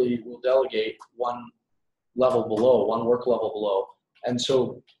naturally will delegate one level below, one work level below. And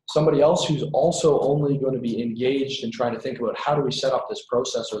so somebody else who's also only going to be engaged in trying to think about how do we set up this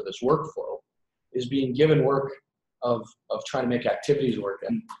process or this workflow is being given work of trying to make activities work.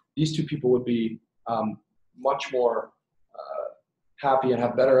 And these two people would be much more happy and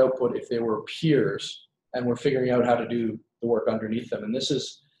have better output if they were peers and were figuring out how to do the work underneath them. And this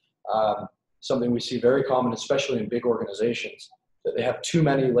is something we see very common, especially in big organizations, that they have too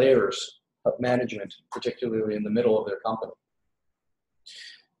many layers of management, particularly in the middle of their company.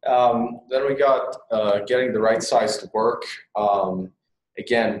 Then we got getting the right sized work.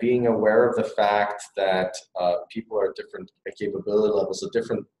 Again, being aware of the fact that people are at different capability levels at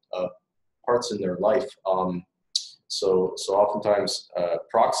different parts in their life. So oftentimes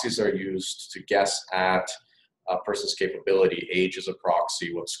proxies are used to guess at a person's capability. Age is a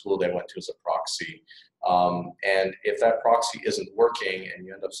proxy, what school they went to is a proxy. And if that proxy isn't working and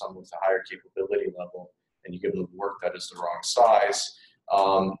you end up someone with a higher capability level and you give them work that is the wrong size,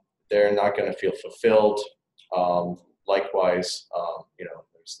 they're not going to feel fulfilled. Likewise,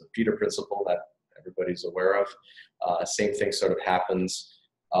 there's the Peter principle that everybody's aware of. Same thing sort of happens.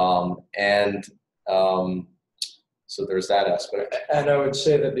 So there's that aspect. And I would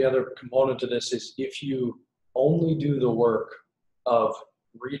say that the other component to this is if you only do the work of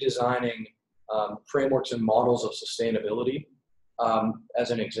redesigning frameworks and models of sustainability,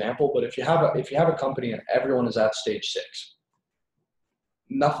 as an example, but if you have a company and everyone is at stage 6,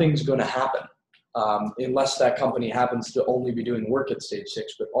 nothing's going to happen unless that company happens to only be doing work at stage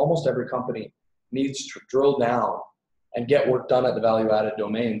 6. But almost every company needs to drill down and get work done at the value-added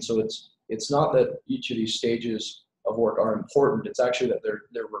domain. So it's not that each of these stages of work are important. It's actually that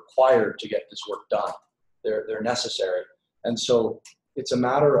they're required to get this work done. They're necessary. And so it's a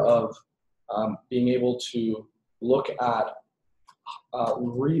matter of being able to look at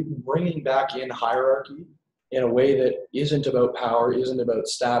bringing back in hierarchy in a way that isn't about power, isn't about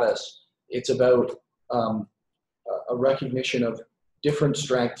status. It's about a recognition of different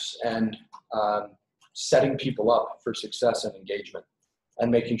strengths and setting people up for success and engagement, and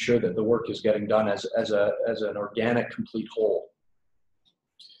making sure that the work is getting done as an organic, complete whole.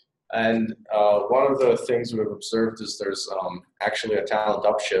 And one of the things we've observed is there's actually a talent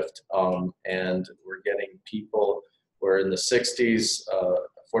upshift, and we're getting people where in the 60s,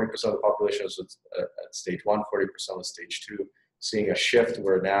 40% of the population is at stage 1, 40% at stage 2, seeing a shift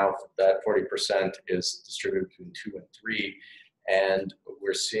where now that 40% is distributed between 2 and 3. And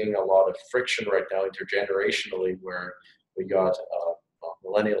we're seeing a lot of friction right now intergenerationally where We got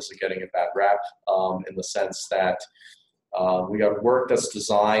millennials are getting a bad rap in the sense that we got work that's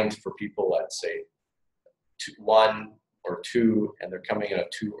designed for people at say 1 or 2, and they're coming in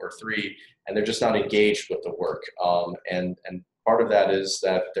at 2 or 3, and they're just not engaged with the work. And part of that is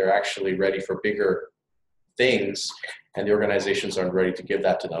that they're actually ready for bigger things, and the organizations aren't ready to give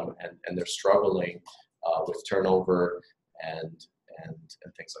that to them, and they're struggling with turnover and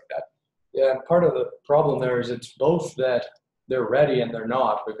things like that. Yeah, part of the problem there is it's both that they're ready and they're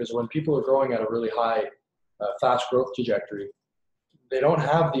not, because when people are growing at a really high, fast growth trajectory, they don't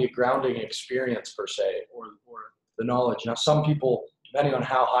have the grounding experience per se, or the knowledge. Now, some people, depending on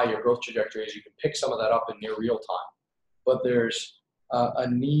how high your growth trajectory is, you can pick some of that up in near real time, but there's a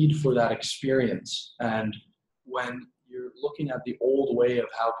need for that experience. And when you're looking at the old way of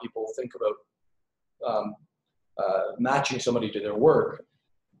how people think about matching somebody to their work,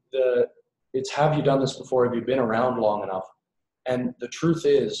 it's have you done this before? Have you been around long enough? And the truth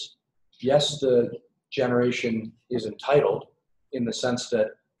is, yes, the generation is entitled in the sense that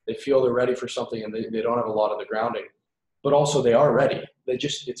they feel they're ready for something and they don't have a lot of the grounding, but also they are ready.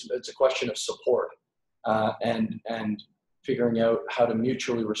 It's a question of support and figuring out how to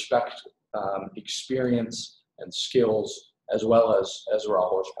mutually respect experience and skills as well as raw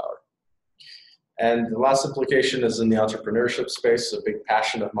horsepower. And the last implication is in the entrepreneurship space. It's a big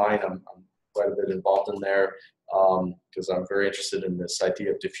passion of mine. I'm quite a bit involved in there because I'm very interested in this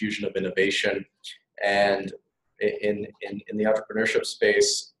idea of diffusion of innovation. And in the entrepreneurship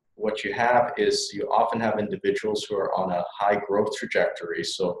space, what you have is you often have individuals who are on a high growth trajectory.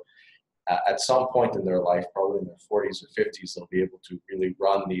 So at some point in their life, probably in their 40s or 50s, they'll be able to really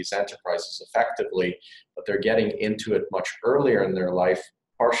run these enterprises effectively, but they're getting into it much earlier in their life,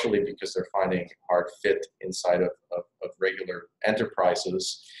 partially because they're finding hard fit inside of regular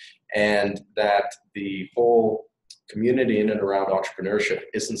enterprises, and that the whole community in and around entrepreneurship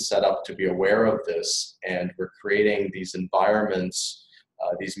isn't set up to be aware of this. And we're creating these environments,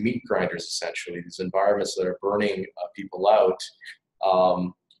 these meat grinders, essentially, these environments that are burning people out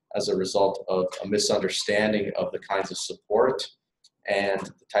as a result of a misunderstanding of the kinds of support and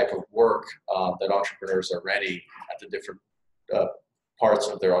the type of work that entrepreneurs are ready at the different parts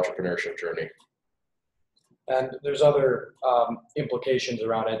of their entrepreneurship journey. And there's other implications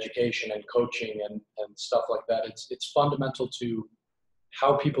around education and coaching and stuff like that. It's fundamental to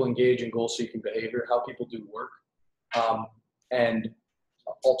how people engage in goal-seeking behavior, how people do work, and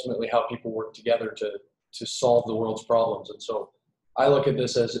ultimately how people work together to solve the world's problems. And so I look at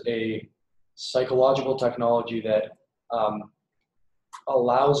this as a psychological technology that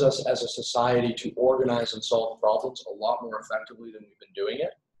allows us as a society to organize and solve problems a lot more effectively than we've been doing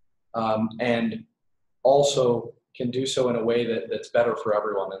it. And also can do so in a way that's better for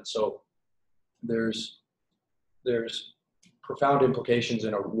everyone. And so there's profound implications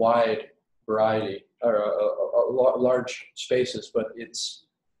in a wide variety or large spaces, but it's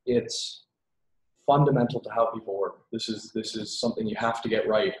fundamental to how people work. This is something you have to get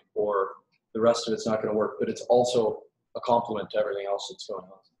right, or the rest of it's not going to work, but it's also a complement to everything else that's going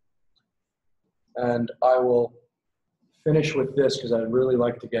on. And I will finish with this because I'd really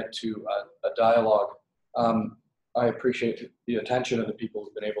like to get to a dialogue. I appreciate the attention of the people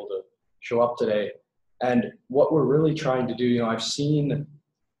who've been able to show up today. And what we're really trying to do, I've seen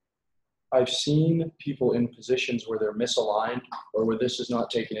people in positions where they're misaligned or where this is not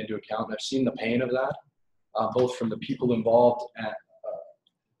taken into account. And I've seen the pain of that, both from the people involved and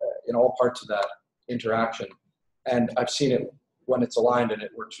in all parts of that interaction. And I've seen it when it's aligned and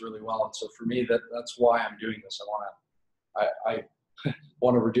it works really well. And so for me, that's why I'm doing this. I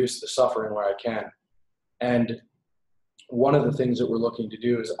want to reduce the suffering where I can. And one of the things that we're looking to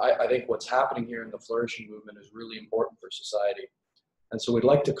do is I think what's happening here in the flourishing movement is really important for society. And so we'd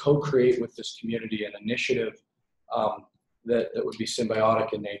like to co-create with this community an initiative that would be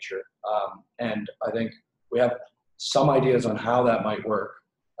symbiotic in nature. And I think we have some ideas on how that might work.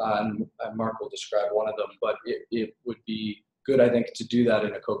 And Mark will describe one of them, but it would be good, I think, to do that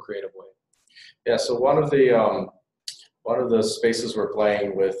in a co-creative way. Yeah, so one of the spaces we're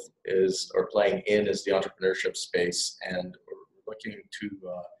playing in is the entrepreneurship space, and we're looking to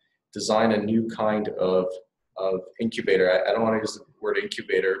design a new kind of incubator. I don't want to use the word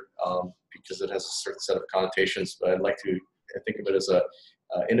incubator because it has a certain set of connotations, but I'd like to think of it as a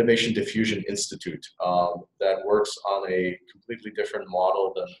Innovation Diffusion Institute that works on a completely different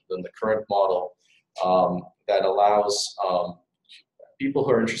model than the current model that allows people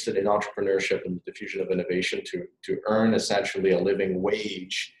who are interested in entrepreneurship and the diffusion of innovation to earn essentially a living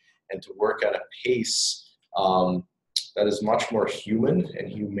wage and to work at a pace that is much more human and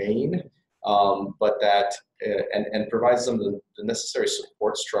humane but that and provides them the necessary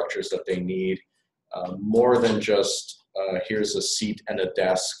support structures that they need, more than just here's a seat and a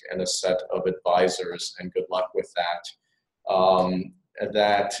desk and a set of advisors and good luck with that.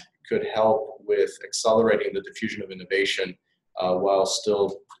 That could help with accelerating the diffusion of innovation while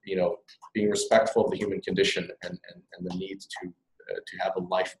still, being respectful of the human condition and the need to have a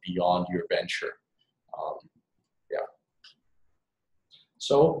life beyond your venture.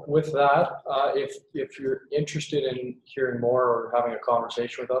 So with that, if you're interested in hearing more or having a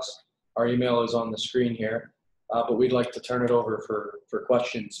conversation with us, our email is on the screen here, but we'd like to turn it over for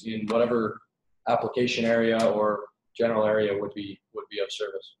questions in whatever application area or general area would be of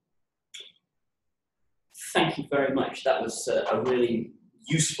service. Thank you very much. That was a really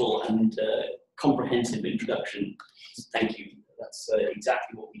useful and comprehensive introduction. Thank you. That's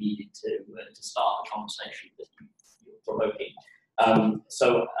exactly what we needed to start the conversation that you're provoking.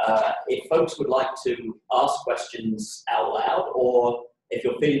 So if folks would like to ask questions out loud, or if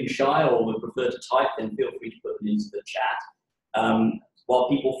you're feeling shy or would prefer to type, then feel free to put them into the chat. While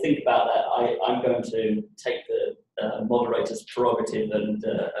people think about that, I'm going to take the moderator's prerogative and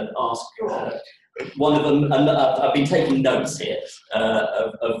ask one of them, and I've been taking notes here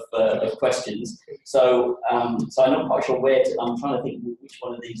of questions. So I'm not quite sure where to, I'm trying to think which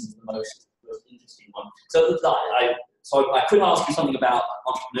one of these is the most interesting one. So I could ask you something about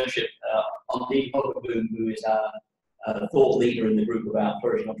entrepreneurship. Andy Hogaboom, who is our thought leader in the group about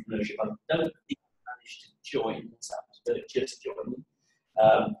flourishing entrepreneurship, I don't think he managed to join, but just joined.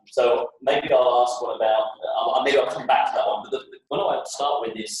 So maybe I'll ask one about, maybe I'll come back to that one, but the one I want to start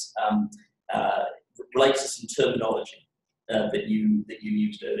with is relates to some terminology that you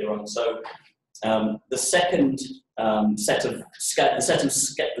used earlier on. So the second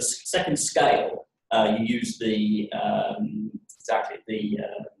scale, you use the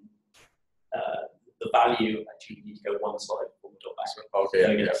value. Actually, we need to go one slide before we talk back.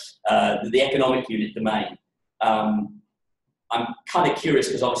 Okay. Yeah. The economic unit domain. I'm kind of curious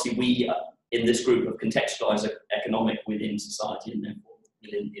because obviously we in this group have contextualized economic within society and therefore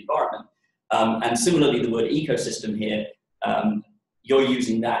within the environment. And similarly, the word ecosystem here, you're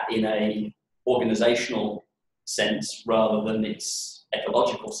using that in a organizational sense rather than its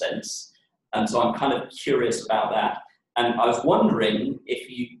ecological sense. And so I'm kind of curious about that. And I was wondering if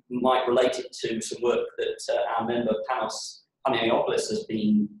you might relate it to some work that our member Panos Paniagopoulos has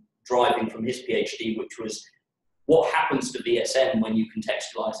been driving from his PhD, which was what happens to VSM when you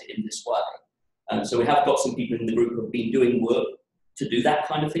contextualize it in this way. So we have got some people in the group who have been doing work to do that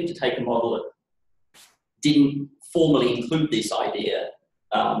kind of thing, to take a model that didn't formally include this idea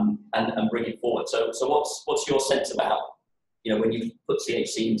and bring it forward. So what's your sense about, when you put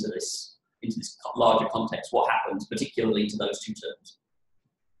CHC into this larger context, what happens, particularly to those two terms?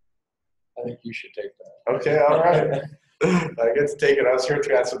 I think you should take that. Okay, all right. I get to take it. I was here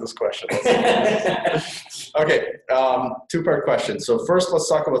to answer this question. Okay, two-part question. So first, let's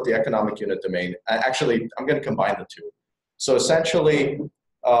talk about the economic unit domain. Actually, I'm going to combine the two. So essentially,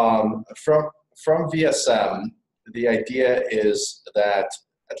 from VSM, the idea is that,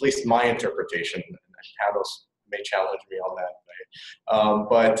 at least my interpretation, and Panos may challenge me on that,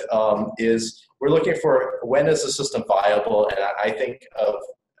 is we're looking for when is the system viable, and I think of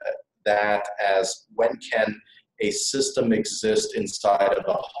that as when can a system exist inside of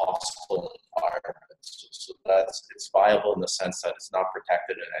a hostile environment. So it's viable in the sense that it's not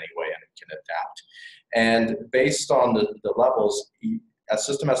protected in any way and it can adapt. And based on the levels, a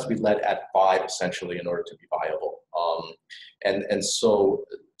system has to be led at 5 essentially in order to be viable.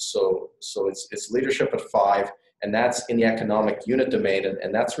 So it's leadership at 5, and that's in the economic unit domain,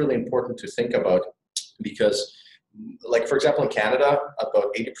 and that's really important to think about because, like for example, in Canada,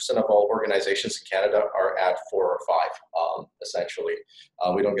 about 80% of all organizations in Canada are at 4 or 5, essentially.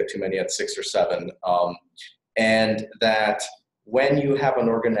 We don't get too many at 6 or 7. And that when you have an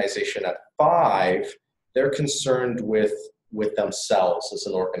organization at 5, they're concerned with themselves as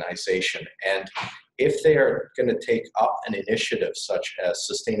an organization. And if they are going to take up an initiative such as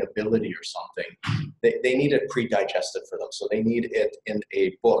sustainability or something, they need it pre-digested for them. So they need it in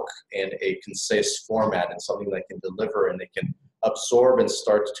a book, in a concise format, and something they can deliver and they can absorb and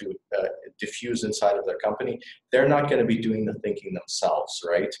start to diffuse inside of their company. They're not going to be doing the thinking themselves,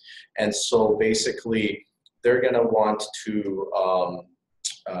 right? And so basically, they're going to want to,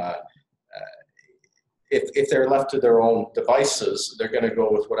 if they're left to their own devices, they're going to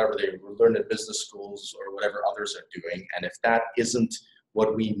go with whatever they learned in business schools or whatever others are doing. And if that isn't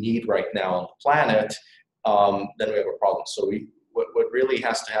what we need right now on the planet, then we have a problem. So what really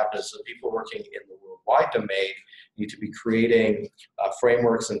has to happen is the people working in the worldwide domain need to be creating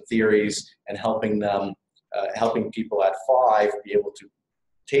frameworks and theories and helping people at 5 be able to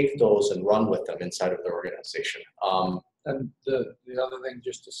take those and run with them inside of their organization. And the other thing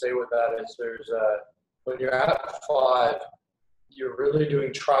just to say with that is when you're at 5, you're really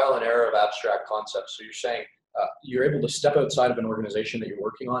doing trial and error of abstract concepts. So you're saying you're able to step outside of an organization that you're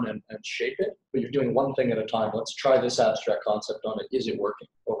working on and shape it, but you're doing one thing at a time. Let's try this abstract concept on it. Is it working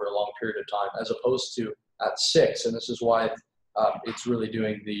over a long period of time? As opposed to at 6, and this is why it's really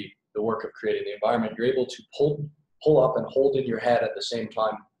doing the work of creating the environment. You're able to pull up and hold in your head at the same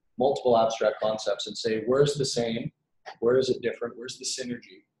time multiple abstract concepts and say, where's the same? Where is it different? Where's the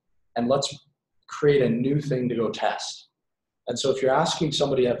synergy? And let's create a new thing to go test. And so if you're asking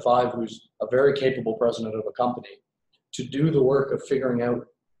somebody at 5 who's a very capable president of a company to do the work of figuring out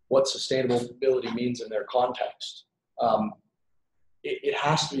what sustainability means in their context, it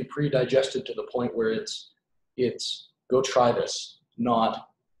has to be pre-digested to the point where it's go try this, not,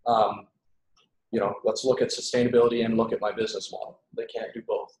 let's look at sustainability and look at my business model. They can't do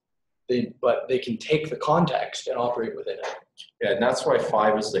both. But they can take the context and operate within it. Yeah, and that's why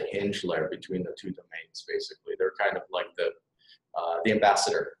 5 is the hinge layer between the 2 domains, basically. They're kind of like the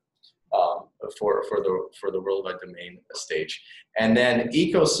ambassador for the worldwide domain stage. And then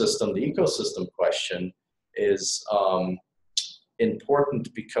the ecosystem question is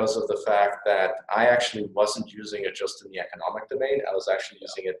important because of the fact that I actually wasn't using it just in the economic domain. I was actually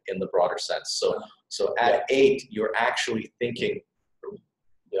using it in the broader sense. So at 8, you're actually thinking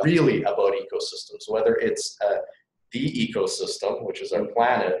really about ecosystems, whether it's the ecosystem, which is our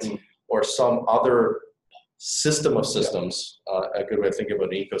planet, or some other system of systems, a good way of thinking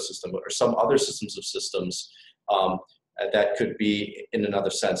about an ecosystem, or some other systems of systems that could be in another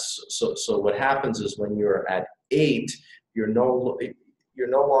sense. So what happens is when you're at 8, you're no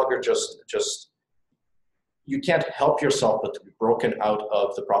longer just you can't help yourself but to be broken out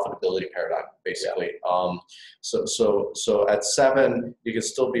of the profitability paradigm, basically. Yeah. So at 7, you can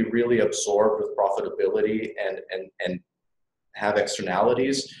still be really absorbed with profitability and have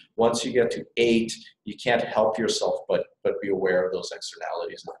externalities. Once you get to 8, you can't help yourself but be aware of those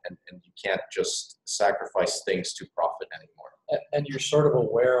externalities, and you can't just sacrifice things to profit anymore. And you're sort of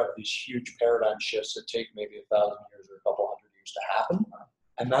aware of these huge paradigm shifts that take maybe 1,000 years or a couple hundred years to happen.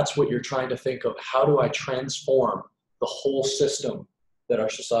 And that's what you're trying to think of. How do I transform the whole system that our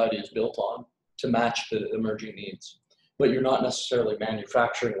society is built on to match the emerging needs? But you're not necessarily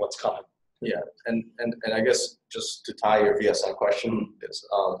manufacturing what's coming. Yeah, and I guess just to tie your VSM question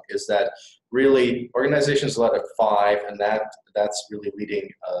is that really organizations led at 5, and that's really leading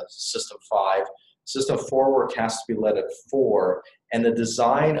system 5. System 4 work has to be led at 4, and the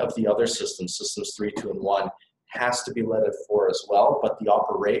design of the other systems 3, 2, and 1, has to be led at 4 as well. But the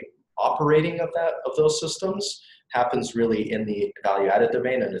operating of those systems happens really in the value-added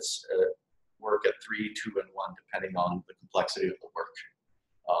domain, and it's work at 3, 2, and 1, depending on the complexity of the work.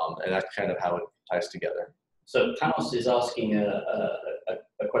 And that's kind of how it ties together. So Panos is asking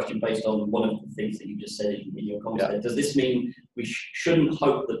a question based on one of the things that you just said in your comments. Yeah. Does this mean we shouldn't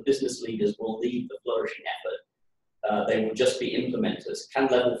hope that business leaders will lead the flourishing effort? They will just be implementers. Can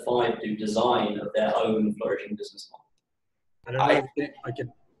level 5 do design of their own flourishing business model? I don't know if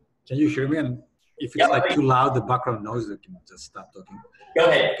can you hear me? And if it's like too loud, the background noise, you can just stop talking. Go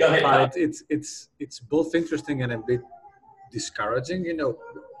ahead. But it's both interesting and a bit discouraging.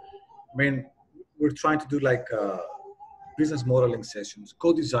 I mean, we're trying to do like business modeling sessions,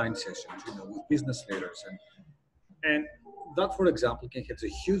 co-design sessions, with business leaders, and that, for example, can have a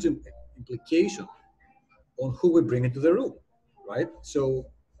huge implication on who we bring into the room, right? So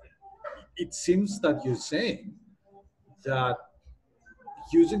it seems that you're saying that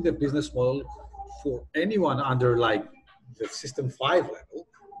using the business model for anyone under like the system 5 level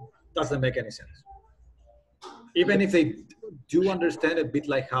doesn't make any sense. Even if they do understand a bit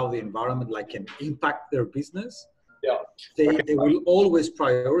like how the environment can impact their business, they will always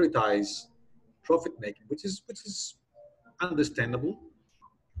prioritize profit making, which is understandable.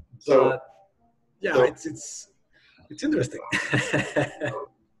 So it's interesting.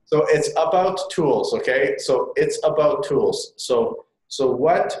 So it's about tools, okay? So it's about tools. So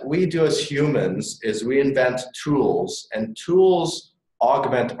what we do as humans is we invent tools, and tools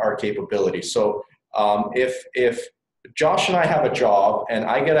augment our capabilities. So if Josh and I have a job and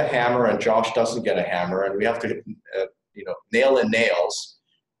I get a hammer and Josh doesn't get a hammer and we have to nail in nails,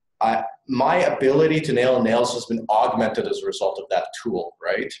 my ability to nail in nails has been augmented as a result of that tool,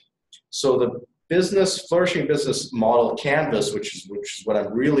 right? So the flourishing business model canvas, which is what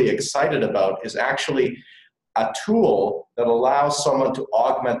I'm really excited about, is actually a tool that allows someone to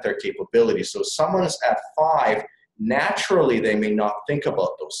augment their capabilities. So someone is at 5, naturally they may not think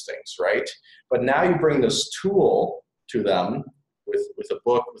about those things, right? But now you bring this tool to them with a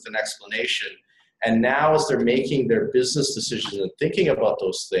book, with an explanation, and now as they're making their business decisions and thinking about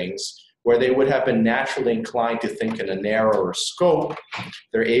those things, where they would have been naturally inclined to think in a narrower scope,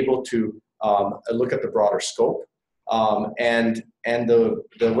 they're able to look at the broader scope. And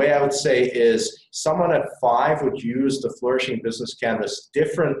the way I would say is someone at 5 would use the Flourishing Business Canvas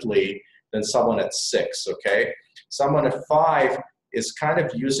differently than someone at 6, okay? Someone at 5 is kind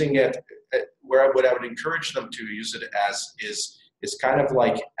of using it, what I would encourage them to use it as is kind of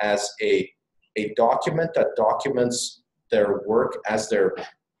like as a document that documents their work as they're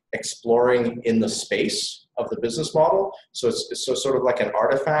exploring in the space of the business model. So it's sort of like an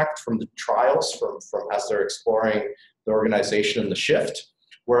artifact from the trials from as they're exploring the organization and the shift.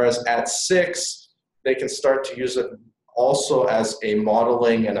 Whereas at 6, they can start to use it also as a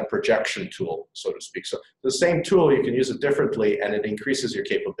modeling and a projection tool, so to speak. So the same tool, you can use it differently and it increases your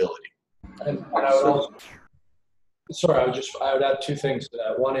capability. And I would also, I would add 2 things to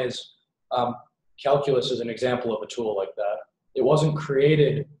that. One is calculus is an example of a tool like that. It wasn't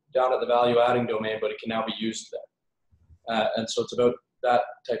created down at the value adding domain, but it can now be used there. And so it's about that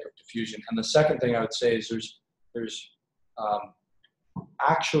type of diffusion. And the second thing I would say is there's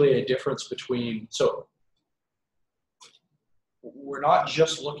actually a difference between, so we're not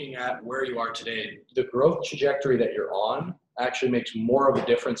just looking at where you are today. The growth trajectory that you're on actually makes more of a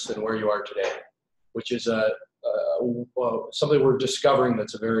difference than where you are today, which is something we're discovering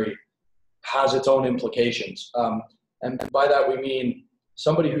that's has its own implications. And by that we mean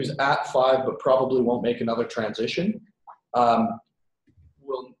somebody who's at 5 but probably won't make another transition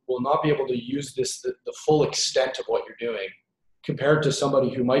will not be able to use the full extent of what you're doing compared to somebody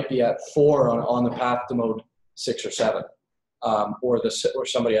who might be at 4 on the path to mode 6 or 7, or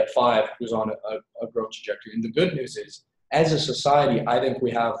somebody at 5 who's on a growth trajectory. And the good news is, as a society, I think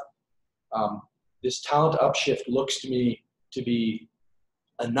we have this talent upshift looks to me to be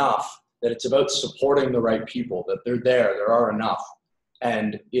enough that it's about supporting the right people, that there are enough.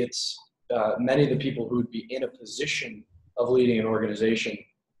 And it's many of the people who would be in a position of leading an organization,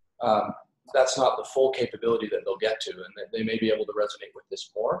 that's not the full capability that they'll get to, and they may be able to resonate with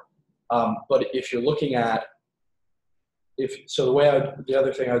this more. But if you're looking at, the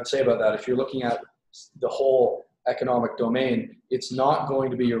other thing I would say about that, if you're looking at the whole economic domain, it's not going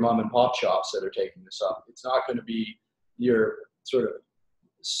to be your mom and pop shops that are taking this up. It's not going to be your sort of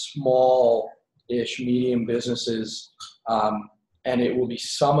small-ish medium businesses, and it will be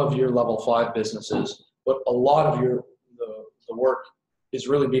some of your level 5 businesses, but a lot of the work is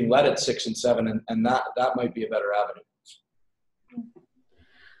really being led at 6 and 7, and that might be a better avenue.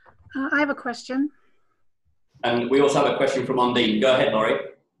 I have a question. And we also have a question from Ondine. Go ahead, Laurie.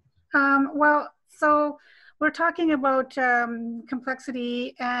 Well, so we're talking about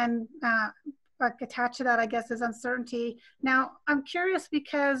complexity, and like attached to that, I guess, is uncertainty. Now, I'm curious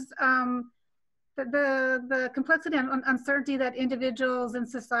because the complexity and uncertainty that individuals in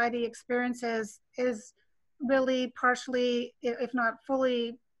society experiences is really partially, if not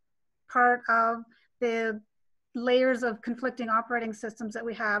fully, part of the layers of conflicting operating systems that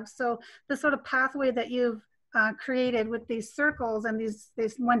we have. So the sort of pathway that you've created with these circles and these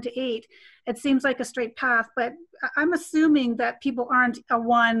 1 to 8, it seems like a straight path, but I'm assuming that people aren't a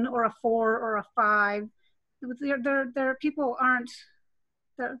 1 or a 4 or a 5. People aren't,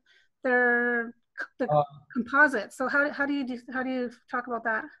 they're composite. So how do you talk about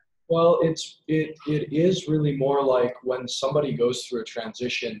that? Well, it is really more like when somebody goes through a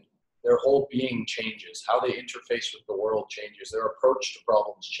transition, their whole being changes, how they interface with the world changes, their approach to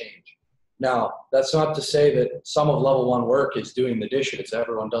problems change. Now, that's not to say that some of level 1 work is doing the dishes.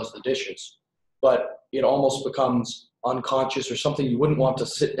 Everyone does the dishes, but it almost becomes unconscious or something you wouldn't want to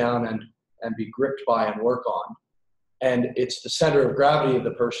sit down and be gripped by and work on. And it's the center of gravity of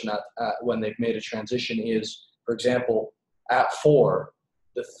the person when they've made a transition is, for example, at 4,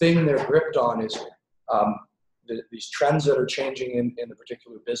 the thing they're gripped on is these trends that are changing in the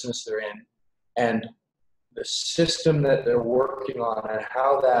particular business they're in, and the system that they're working on and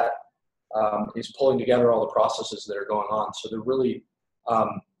how that is pulling together all the processes that are going on. So they're really,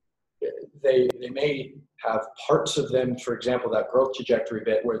 they may have parts of them, for example, that growth trajectory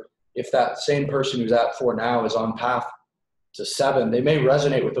bit, where if that same person who's at 4 now is on path to 7, they may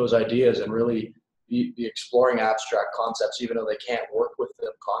resonate with those ideas and really be exploring abstract concepts, even though they can't work with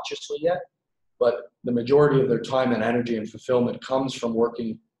them consciously yet. But the majority of their time and energy and fulfillment comes from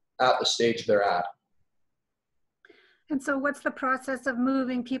working at the stage they're at. And so what's the process of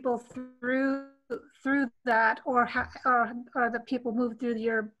moving people through through that, or the people move through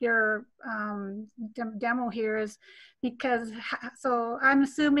your demo here, is because so I'm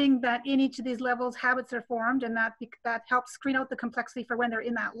assuming that in each of these levels habits are formed, and that helps screen out the complexity for when they're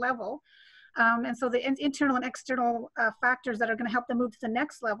in that level. And so the internal and external factors that are going to help them move to the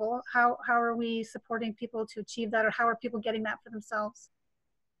next level, how are we supporting people to achieve that, or how are people getting that for themselves?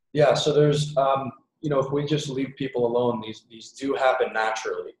 Yeah, so there's, if we just leave people alone, these do happen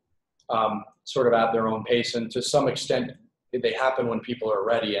naturally, sort of at their own pace. And to some extent, they happen when people are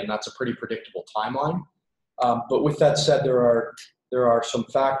ready, and that's a pretty predictable timeline. But with that said, there are some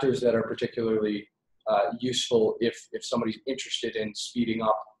factors that are particularly useful if somebody's interested in speeding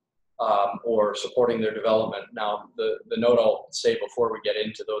up or supporting their development. Now, the note I'll say before we get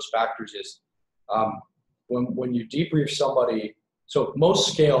into those factors is when you debrief somebody, so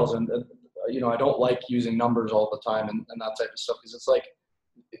most scales, and I don't like using numbers all the time and that type of stuff, because it's like,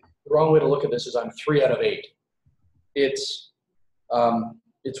 the wrong way to look at this is I'm 3 out of 8. It's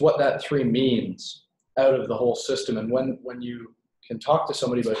what that 3 means out of the whole system. And when you can talk to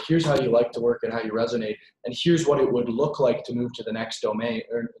somebody about here's how you like to work and how you resonate, and here's what it would look like to move to the next domain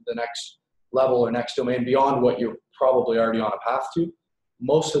or the next level or next domain beyond what you're probably already on a path to,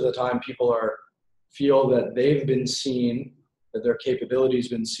 most of the time people feel that they've been seen, that their capabilities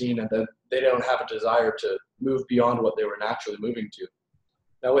been seen, and that they don't have a desire to move beyond what they were naturally moving to.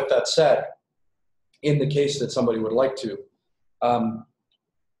 Now, with that said, in the case that somebody would like to,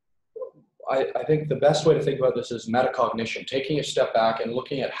 I think the best way to think about this is metacognition, taking a step back and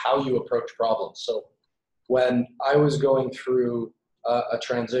looking at how you approach problems. So when I was going through a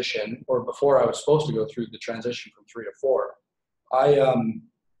transition, or before I was supposed to go through the transition from 3 to 4, I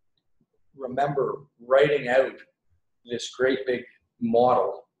remember writing out this great big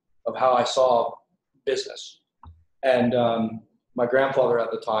model of how I saw business. And my grandfather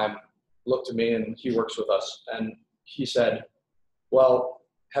at the time looked at me, and he works with us, and he said, well,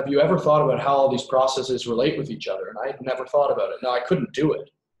 have you ever thought about how all these processes relate with each other? And I had never thought about it. No, I couldn't do it.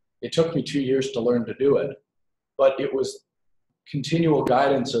 It took me 2 years to learn to do it, but it was continual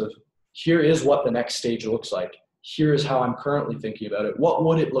guidance of here is what the next stage looks like. Here is how I'm currently thinking about it. What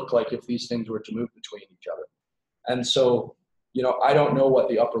would it look like if these things were to move between each other? And so, I don't know what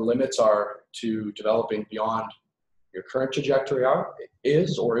the upper limits are to developing beyond your current trajectory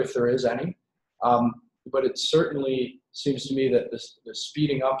or if there is any. But it certainly seems to me that the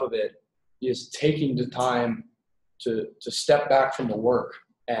speeding up of it is taking the time to step back from the work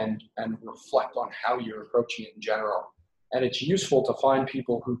and reflect on how you're approaching it in general. And it's useful to find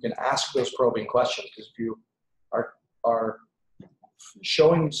people who can ask those probing questions, because if you are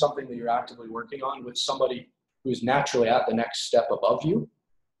showing something that you're actively working on with somebody who's naturally at the next step above you,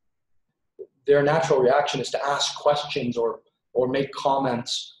 their natural reaction is to ask questions or make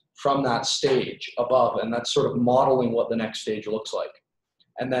comments from that stage above, and that's sort of modeling what the next stage looks like.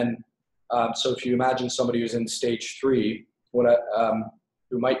 And then, so if you imagine somebody who's in stage 3,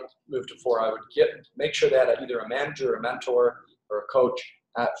 who might move to 4, I would make sure they had either a manager, a mentor, or a coach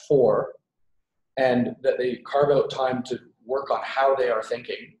at 4, and that they carve out time to work on how they are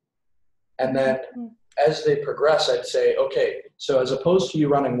thinking. And then as they progress, I'd say, okay, so as opposed to you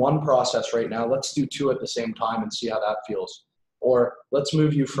running one process right now, let's do 2 at the same time and see how that feels. Or let's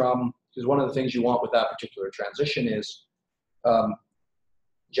move you from, because one of the things you want with that particular transition is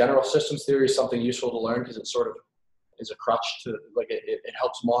general systems theory is something useful to learn, because it sort of is a crutch to, like, it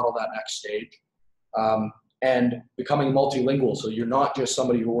helps model that next stage. And becoming multilingual, so you're not just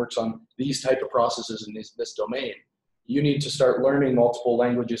somebody who works on these type of processes in this domain. You need to start learning multiple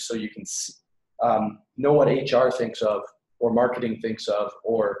languages so you can know what HR thinks of, or marketing thinks of,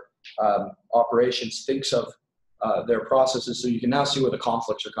 or operations thinks of their processes, so you can now see where the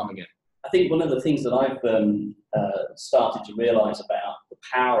conflicts are coming in. I think one of the things that I've started to realize about the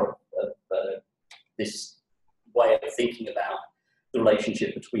power of this way of thinking about the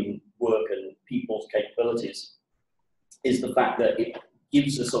relationship between work and people's capabilities is the fact that it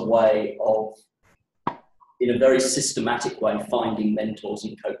gives us a way of, in a very systematic way, finding mentors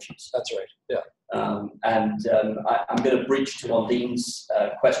and coaches. That's right, yeah. I'm going to bridge to Ondine's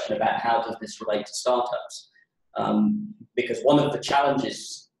question about how does this relate to startups. Because one of the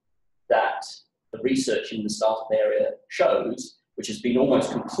challenges that the research in the startup area shows, which has been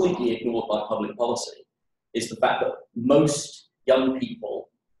almost completely ignored by public policy, is the fact that most young people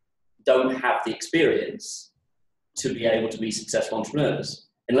don't have the experience to be able to be successful entrepreneurs,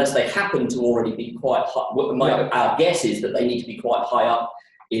 unless they happen to already be quite high. Our guess is that they need to be quite high up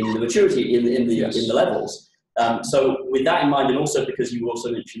in the maturity, in the levels. So with that in mind, and also because you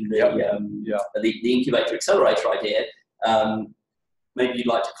also mentioned the incubator accelerator idea, maybe you'd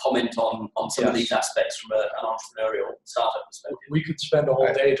like to comment on some of Yes. these aspects from an entrepreneurial startup perspective. We could spend a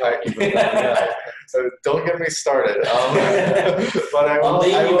whole day talking about that. So don't get me started. But I will.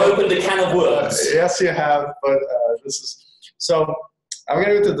 You've opened a can of worms. Yes, you have. But this is so. I'm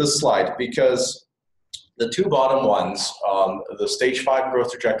going to go to this slide because the two bottom ones, the stage 5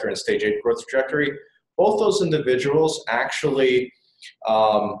 growth trajectory and stage 8 growth trajectory, both those individuals actually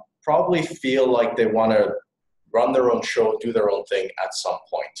probably feel like they want to run their own show, do their own thing at some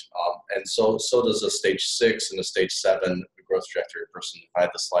point. And so does a stage 6 and a stage 7 growth trajectory person. If I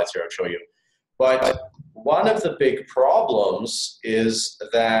had the slides here, I'd show you. But one of the big problems is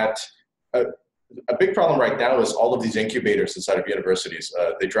that a big problem right now is all of these incubators inside of universities.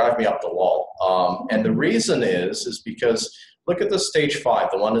 They drive me up the wall. And the reason is because look at the stage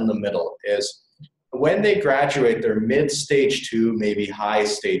 5, the one in the middle, is when they graduate, they're mid stage 2, maybe high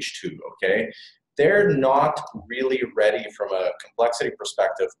stage 2, okay? They're not really ready from a complexity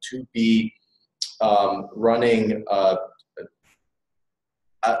perspective to be running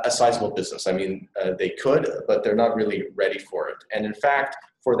a sizable business. I mean, they could, but they're not really ready for it. And in fact,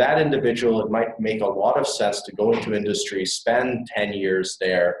 for that individual, it might make a lot of sense to go into industry, spend 10 years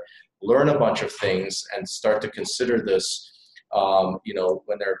there, learn a bunch of things, and start to consider this,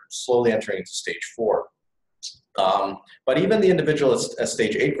 when they're slowly entering into stage 4. But even the individual at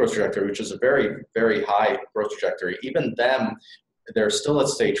stage 8 growth trajectory, which is a very, very high growth trajectory, even them, they're still at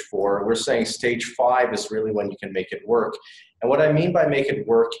stage 4. We're saying stage 5 is really when you can make it work. And what I mean by make it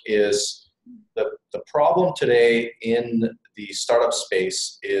work is the problem today in the startup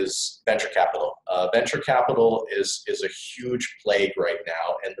space is venture capital. Venture capital is a huge plague right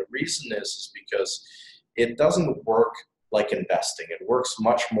now. And the reason is because it doesn't work like investing. It works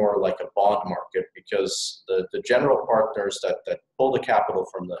much more like a bond market because the general partners that pull the capital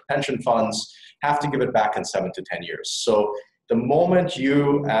from the pension funds have to give it back in 7 to 10 years. So the moment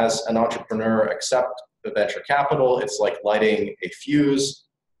you as an entrepreneur accept the venture capital, it's like lighting a fuse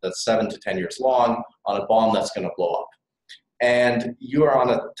that's 7 to 10 years long on a bomb that's going to blow up. And you are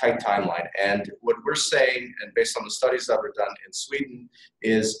on a tight timeline. And what we're saying, and based on the studies that were done in Sweden,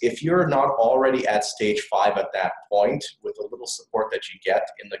 is if you're not already at stage 5 at that point, with a little support that you get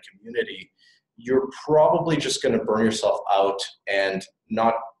in the community, you're probably just going to burn yourself out and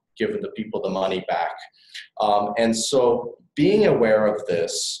not give the people the money back. And so being aware of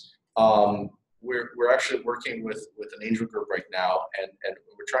this, we're actually working with an angel group right now, and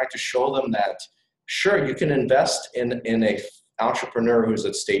we're trying to show them that, sure, you can invest in a entrepreneur who's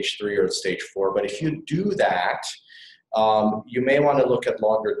at stage 3 or at stage 4, but if you do that, you may want to look at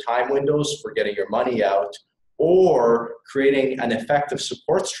longer time windows for getting your money out, or creating an effective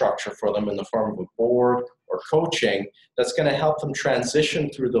support structure for them in the form of a board or coaching that's going to help them transition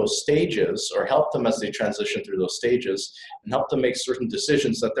through those stages, or help them as they transition through those stages, and help them make certain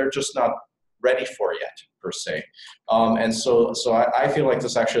decisions that they're just not ready for yet, per se. And so I feel like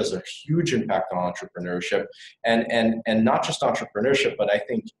this actually has a huge impact on entrepreneurship, and not just entrepreneurship, but I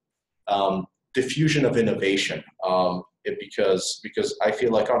think diffusion of innovation. Because I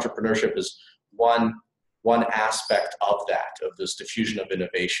feel like entrepreneurship is one aspect of that, of this diffusion of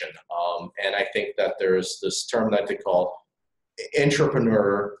innovation. And I think that there's this term that they call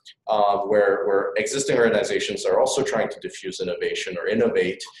intrapreneur, where existing organizations are also trying to diffuse innovation or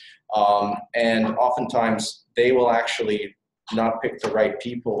innovate. And oftentimes they will actually not pick the right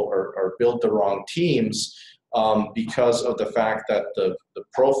people or build the wrong teams because of the fact that the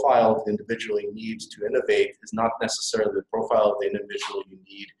profile the individual you need to innovate is not necessarily the profile of the individual you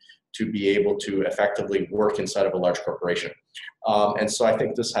need to be able to effectively work inside of a large corporation. And so I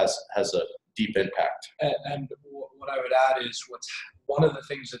think this has a deep impact. And what I would add is one of the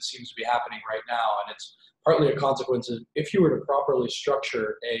things that seems to be happening right now, and it's partly a consequence of if you were to properly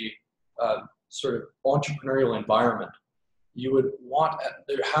structure a sort of entrepreneurial environment, you would want,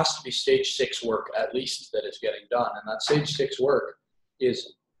 there has to be stage 6 work at least that is getting done. And that stage 6 work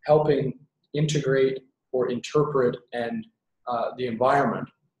is helping integrate or interpret and the environment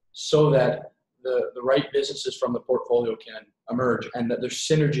so that the right businesses from the portfolio can emerge, and that there's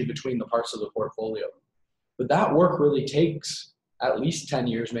synergy between the parts of the portfolio. But that work really takes at least 10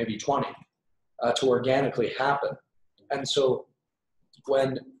 years, maybe 20, to organically happen. And so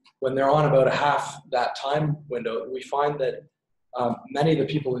when they're on about a half that time window, we find that many of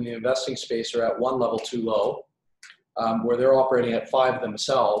the people in the investing space are at one level too low, where they're operating at 5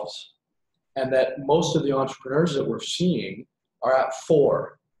 themselves, and that most of the entrepreneurs that we're seeing are at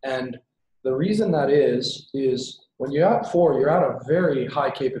 4. And the reason that is when you're at 4, you're at a very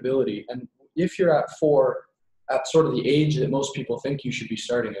high capability. And if you're at 4, at sort of the age that most people think you should be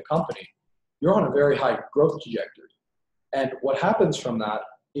starting a company, you're on a very high growth trajectory. And what happens from that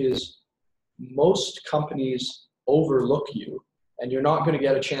is most companies overlook you, and you're not going to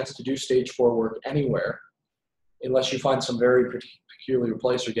get a chance to do stage 4 work anywhere unless you find some very peculiar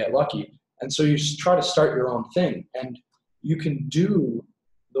place or get lucky. And so you try to start your own thing, and you can do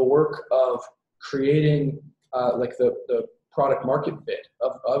the work of creating like the product market fit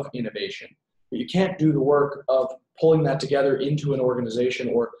of innovation, but you can't do the work of pulling that together into an organization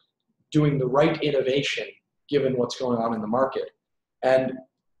or doing the right innovation given what's going on in the market. And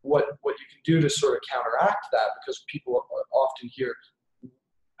what you can do to sort of counteract that, because people often hear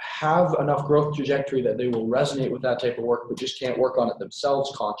have enough growth trajectory that they will resonate with that type of work but just can't work on it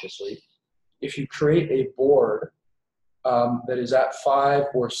themselves consciously. If you create a board that is at 5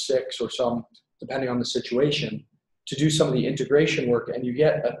 or 6 or some, depending on the situation, to do some of the integration work, and you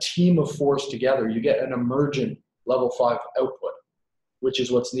get a team of 4s together, you get an emergent level 5 output, which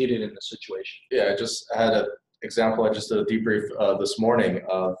is what's needed in the situation. Yeah, I just had an example. I just did a debrief this morning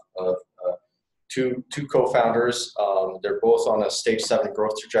of two co-founders. They're both on a stage 7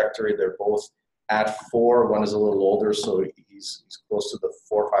 growth trajectory. They're both at 4. One is a little older, so he's close to the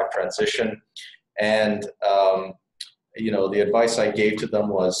 4 or 5 transition. And the advice I gave to them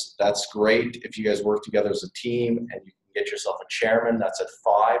was, that's great if you guys work together as a team and you can get yourself a chairman that's at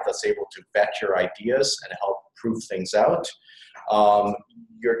 5, that's able to vet your ideas and help prove things out.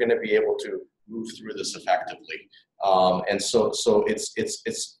 You're going to be able to move through this effectively. And so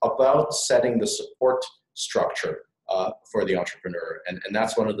it's about setting the support structure for the entrepreneur. And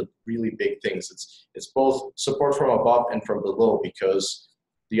that's one of the really big things. It's both support from above and from below, because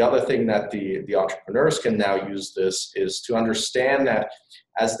the other thing that the entrepreneurs can now use this is to understand that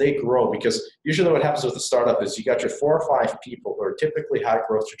as they grow, because usually what happens with a startup is you got your 4 or 5 people who are typically high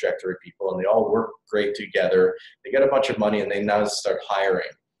growth trajectory people, and they all work great together. They get a bunch of money and they now start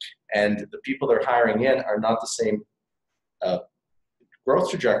hiring. And the people they're hiring in are not the same growth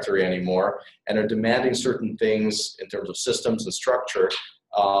trajectory anymore, and are demanding certain things in terms of systems and structure.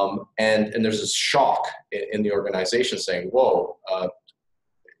 And there's this shock in the organization saying, whoa,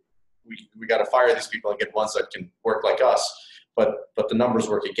 we got to fire these people and get ones that can work like us. But the numbers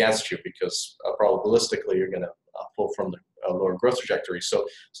work against you, because probabilistically you're going to pull from the lower growth trajectory. So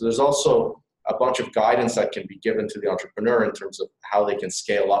there's also a bunch of guidance that can be given to the entrepreneur in terms of how they can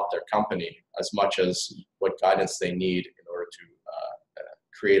scale up their company, as much as what guidance they need in order to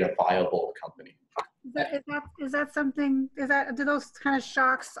create a viable company. Do those kind of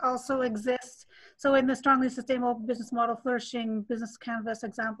shocks also exist? So in the strongly sustainable business model flourishing business canvas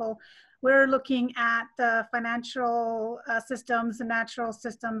example, we're looking at the financial systems, the natural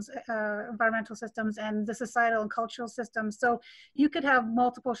systems, environmental systems, and the societal and cultural systems. So you could have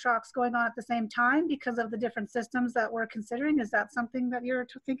multiple shocks going on at the same time because of the different systems that we're considering. Is that something that you're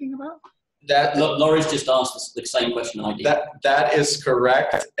thinking about? Laurie's just asked the same question I did. That is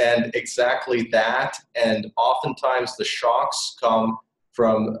correct, and exactly that. And oftentimes the shocks come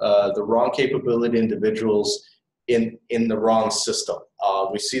from the wrong capability individuals in the wrong system.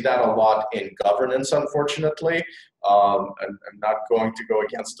 We see that a lot in governance, unfortunately. I'm not going to go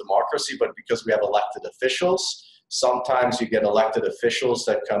against democracy, but because we have elected officials, sometimes you get elected officials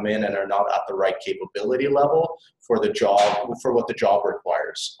that come in and are not at the right capability level for the job, for what the job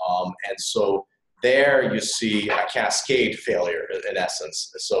requires. And so there you see a cascade failure in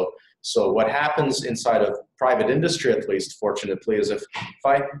essence. So what happens inside of private industry, at least, fortunately, is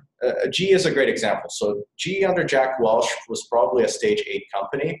GE is a great example. So GE under Jack Welch was probably a stage 8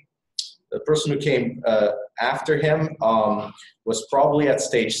 company. The person who came after him was probably at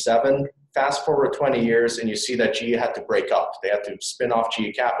stage 7. Fast forward 20 years and you see that GE had to break up. They had to spin off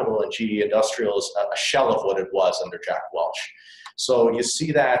GE Capital, and GE Industrial is a shell of what it was under Jack Welch. So you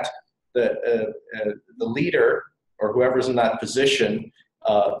see that the leader, or whoever's in that position,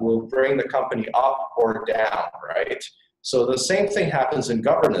 will bring the company up or down, right? So the same thing happens in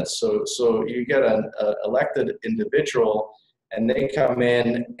governance. So you get an elected individual, and they come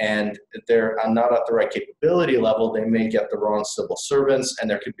in and they're not at the right capability level. They may get the wrong civil servants, and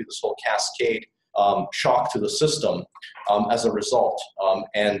there could be this whole cascade shock to the system as a result.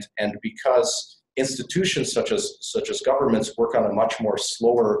 And because institutions such as governments work on a much more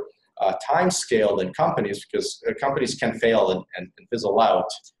slower time scale than companies, because companies can fail and fizzle out,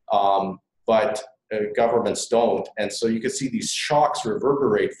 but governments don't. And so you can see these shocks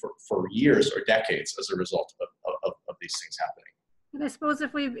reverberate for years or decades as a result of these things happening. And I suppose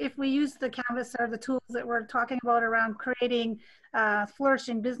if we use the canvas or the tools that we're talking about around creating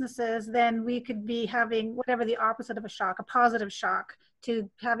flourishing businesses, then we could be having whatever the opposite of a shock, a positive shock to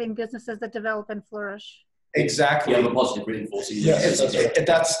having businesses that develop and flourish. Exactly. You have a positive reinforcing. Yeah,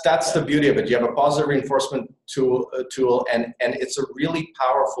 that's the beauty of it. You have a positive reinforcement tool, and it's a really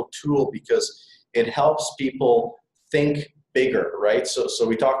powerful tool because it helps people think bigger, right? So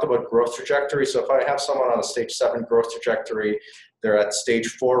we talked about growth trajectory. So if I have someone on a stage 7 growth trajectory, they're at stage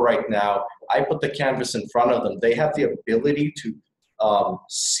 4 right now, I put the canvas in front of them. They have the ability to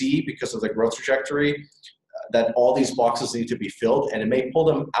see, because of the growth trajectory, that all these boxes need to be filled, and it may pull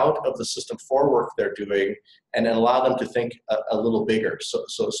them out of the system 4 work they're doing and allow them to think a little bigger. So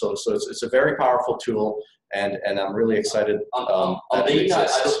it's a very powerful tool, and I'm really excited that it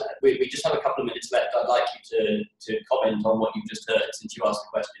exists. We just have a couple of minutes left. I'd like you to comment on what you've just heard since you asked the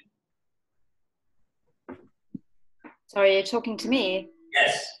question. Sorry, you're talking to me?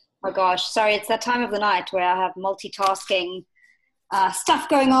 Yes. Oh gosh, sorry, it's that time of the night where I have multitasking stuff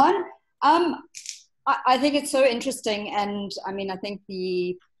going on. I think it's so interesting, and I mean, I think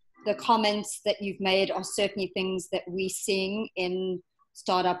the comments that you've made are certainly things that we're seeing in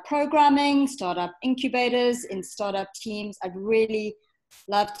startup programming, startup incubators, in startup teams. I'd really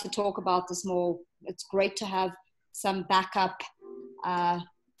love to talk about this more. It's great to have some backup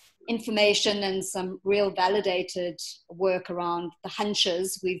information and some real validated work around the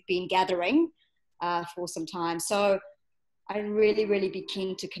hunches we've been gathering for some time. So I'd really, really be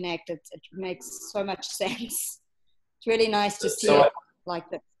keen to connect. It makes so much sense. It's really nice to see it like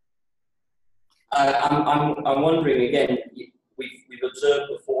this. I'm wondering again. We've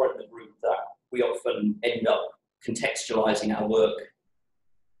observed before in the group that we often end up contextualizing our work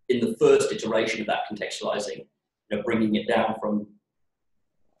in the first iteration of that contextualizing. Bringing it down from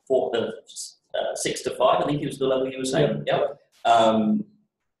 6 to 5. I think it was the level you were saying. Yeah.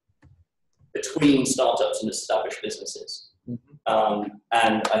 Between startups and established businesses. And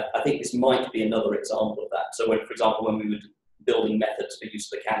I think this might be another example of that. So for example, when we were building methods for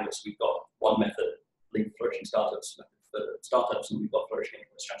use of the canvas, we've got one method, Lean Flourishing Startups, method for startups, and we've got Flourishing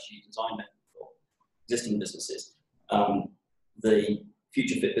Strategy Design method for existing businesses. The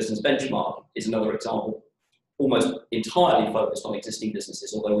Future Fit Business Benchmark is another example, almost entirely focused on existing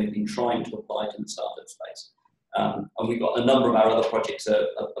businesses, although we've been trying to apply it in the startup space. And we've got a number of our other projects are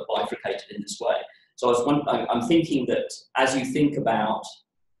bifurcated in this way. So I'm thinking that as you think about,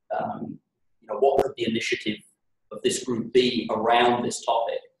 what could the initiative of this group be around this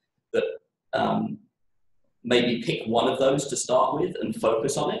topic, that maybe pick one of those to start with and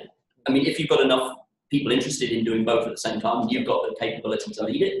focus on it. I mean, if you've got enough people interested in doing both at the same time, and you've got the capability to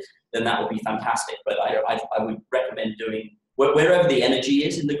lead it, then that would be fantastic. But I would recommend doing, wherever the energy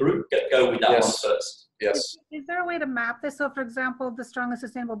is in the group, go with that one first. Yes. Is there a way to map this? So for example, the Strong and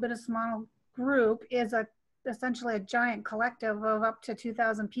Sustainable Business Model group is essentially a giant collective of up to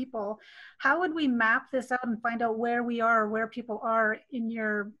 2,000 people. How would we map this out and find out where we are, where people are in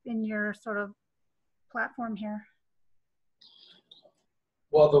your sort of platform here?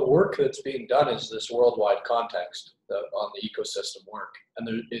 Well, the work that's being done is this worldwide context on the ecosystem work,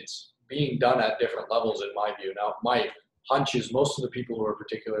 and it's being done at different levels in my view. Now, my hunch is most of the people who are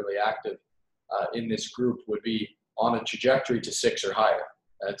particularly active in this group would be on a trajectory to 6 or higher.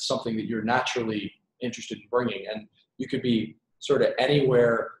 It's something that you're naturally interested in bringing, and you could be sort of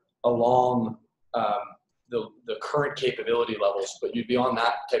anywhere along the current capability levels, but you'd be on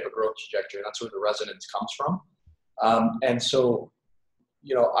that type of growth trajectory, and that's where the resonance comes from. And so,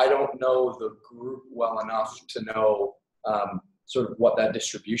 I don't know the group well enough to know sort of what that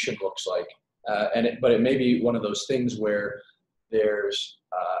distribution looks like, but it may be one of those things where there's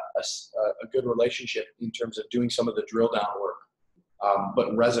a good relationship in terms of doing some of the drill down work,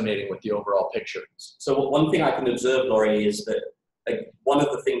 but resonating with the overall picture. So one thing I can observe, Laurie, is that one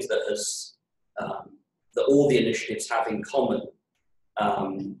of the things that has that all the initiatives have in common,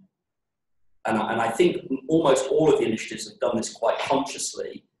 and I think almost all of the initiatives have done this quite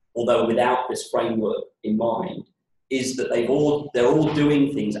consciously, although without this framework in mind, is that they're all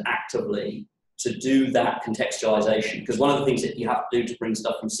doing things actively to do that contextualization. Because one of the things that you have to do to bring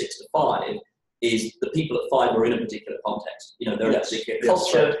stuff from 6 to 5 is the people at 5 are in a particular context. They're in a particular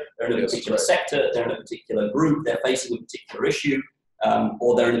culture, they're in a particular sector, they're in a particular group, they're facing a particular issue,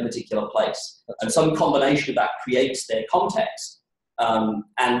 or they're in a particular place. And some combination of that creates their context.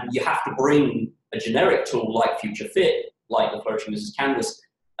 And you have to bring a generic tool like Future Fit, like the Flourishing Business Canvas,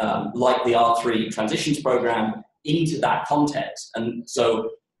 like the R3 Transitions Program into that context. And so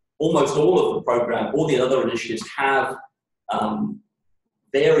almost all of the program, all the other initiatives have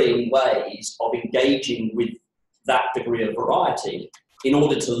varying ways of engaging with that degree of variety in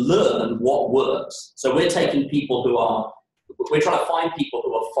order to learn what works. So we're taking people we're trying to find people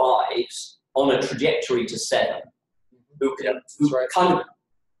who are 5s on a trajectory to 7, who kind of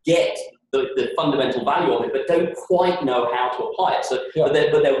get the fundamental value of it, but don't quite know how to apply it. So, but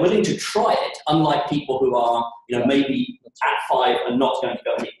they're willing to try it, unlike people who are, maybe at 5 and not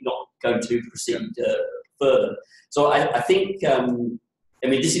going to proceed further. So I think,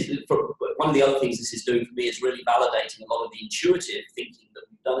 this is one of the other things this is doing for me is really validating a lot of the intuitive thinking that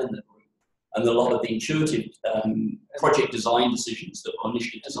we've done in the group, and a lot of the intuitive project design decisions that were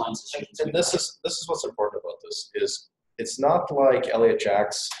initially design decisions. And this is what's important about this is it's not like Elliot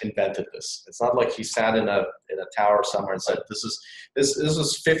Jacks invented this. It's not like he sat in a tower somewhere and said this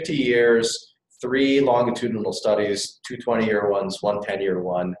is 50 years, 3 longitudinal studies, 2 20-year ones, 1 10-year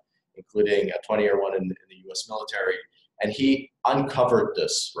one, including a 20-year one in the U.S. military. And he uncovered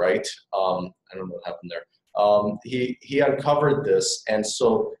this, right? I don't know what happened there. He uncovered this, and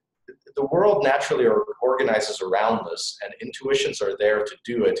so the world naturally organizes around this, and intuitions are there to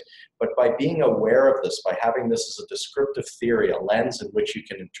do it. But by being aware of this, by having this as a descriptive theory, a lens in which you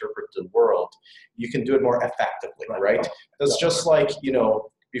can interpret the world, you can do it more effectively, right? It's just like,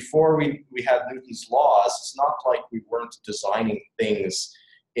 before we had Newton's laws, it's not like we weren't designing things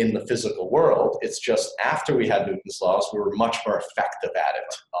in the physical world. It's just after we had Newton's laws, we were much more effective at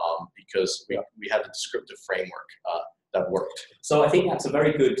it because we had a descriptive framework that worked. So I think that's a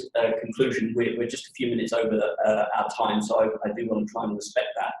very good conclusion. We're just a few minutes over our time, so I do want to try and respect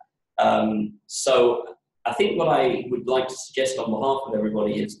that. So I think what I would like to suggest on behalf of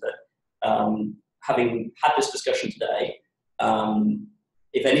everybody is that having had this discussion today,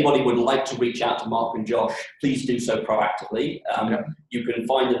 if anybody would like to reach out to Mark and Josh, please do so proactively. You can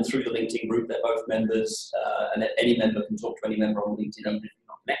find them through the LinkedIn group. They're both members, and any member can talk to any member on LinkedIn even if you're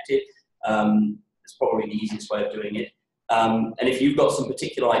not connected. It's probably the easiest way of doing it. And if you've got some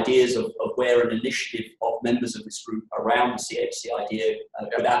particular ideas of where an initiative of members of this group around the CHC idea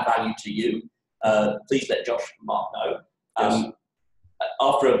could add value to you, please let Josh and Mark know. Yes.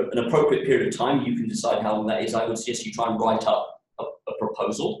 After an appropriate period of time, you can decide how long that is. I would suggest you try and write up a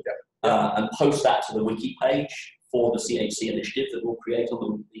proposal and post that to the wiki page for the CHC initiative that we'll create on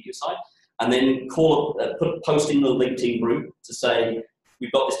the Wikipedia site, and then post in the LinkedIn group to say,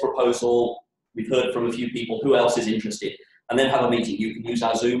 we've got this proposal, we've heard from a few people, who else is interested? And then have a meeting. You can use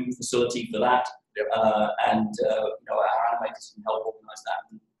our Zoom facility for that, and our animators can help organise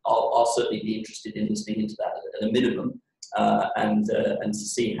that. I'll certainly be interested in listening into that at a minimum, and to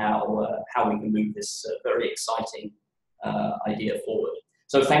see how we can move this very exciting idea forward.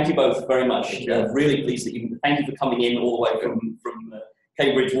 So thank you both very much. Really pleased that thank you for coming in all the way from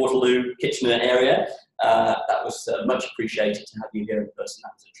Cambridge, Waterloo, Kitchener area. That was much appreciated to have you here in person.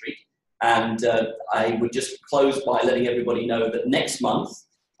 That was a treat. And I would just close by letting everybody know that next month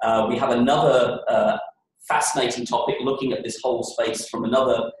we have another fascinating topic looking at this whole space from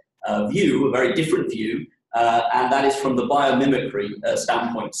another view, a very different view, and that is from the biomimicry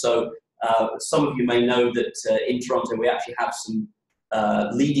standpoint. So some of you may know that in Toronto we actually have some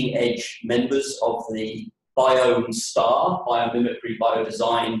leading edge members of the Biome Star, biomimicry,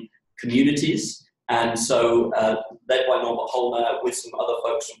 biodesign communities. And so led by Norbert Holmer with some other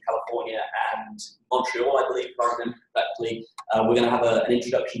folks from California and Montreal, I believe, if I remember correctly, we're going to have an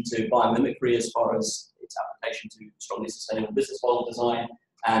introduction to biomimicry as far as its application to strongly sustainable business model design,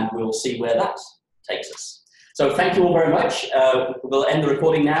 and we'll see where that takes us. So thank you all very much. We'll end the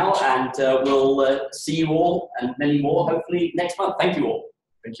recording now, and we'll see you all and many more hopefully next month. Thank you all.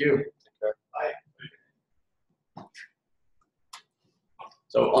 Thank you. Bye.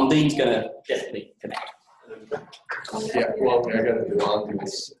 So Ondine's going to definitely connect. Yeah, well, I got to do on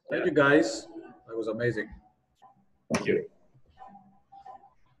this. Thank you, guys. That was amazing. Thank you.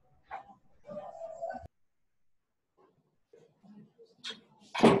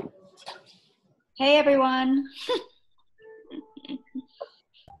 Hey, everyone.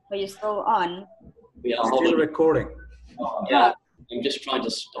 Are you still on? We are Still recording. Yeah, I'm just trying to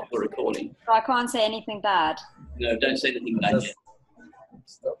stop the recording. So I can't say anything bad. No, don't say anything bad yet.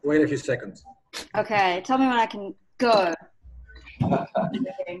 Wait a few seconds. Okay, tell me when I can go.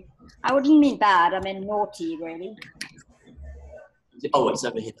 I wouldn't mean bad, I mean naughty, really. Oh, it's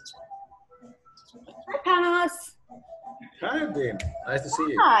over here. Hi, Panos. Hi, Dean. Nice to see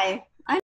you. Hi.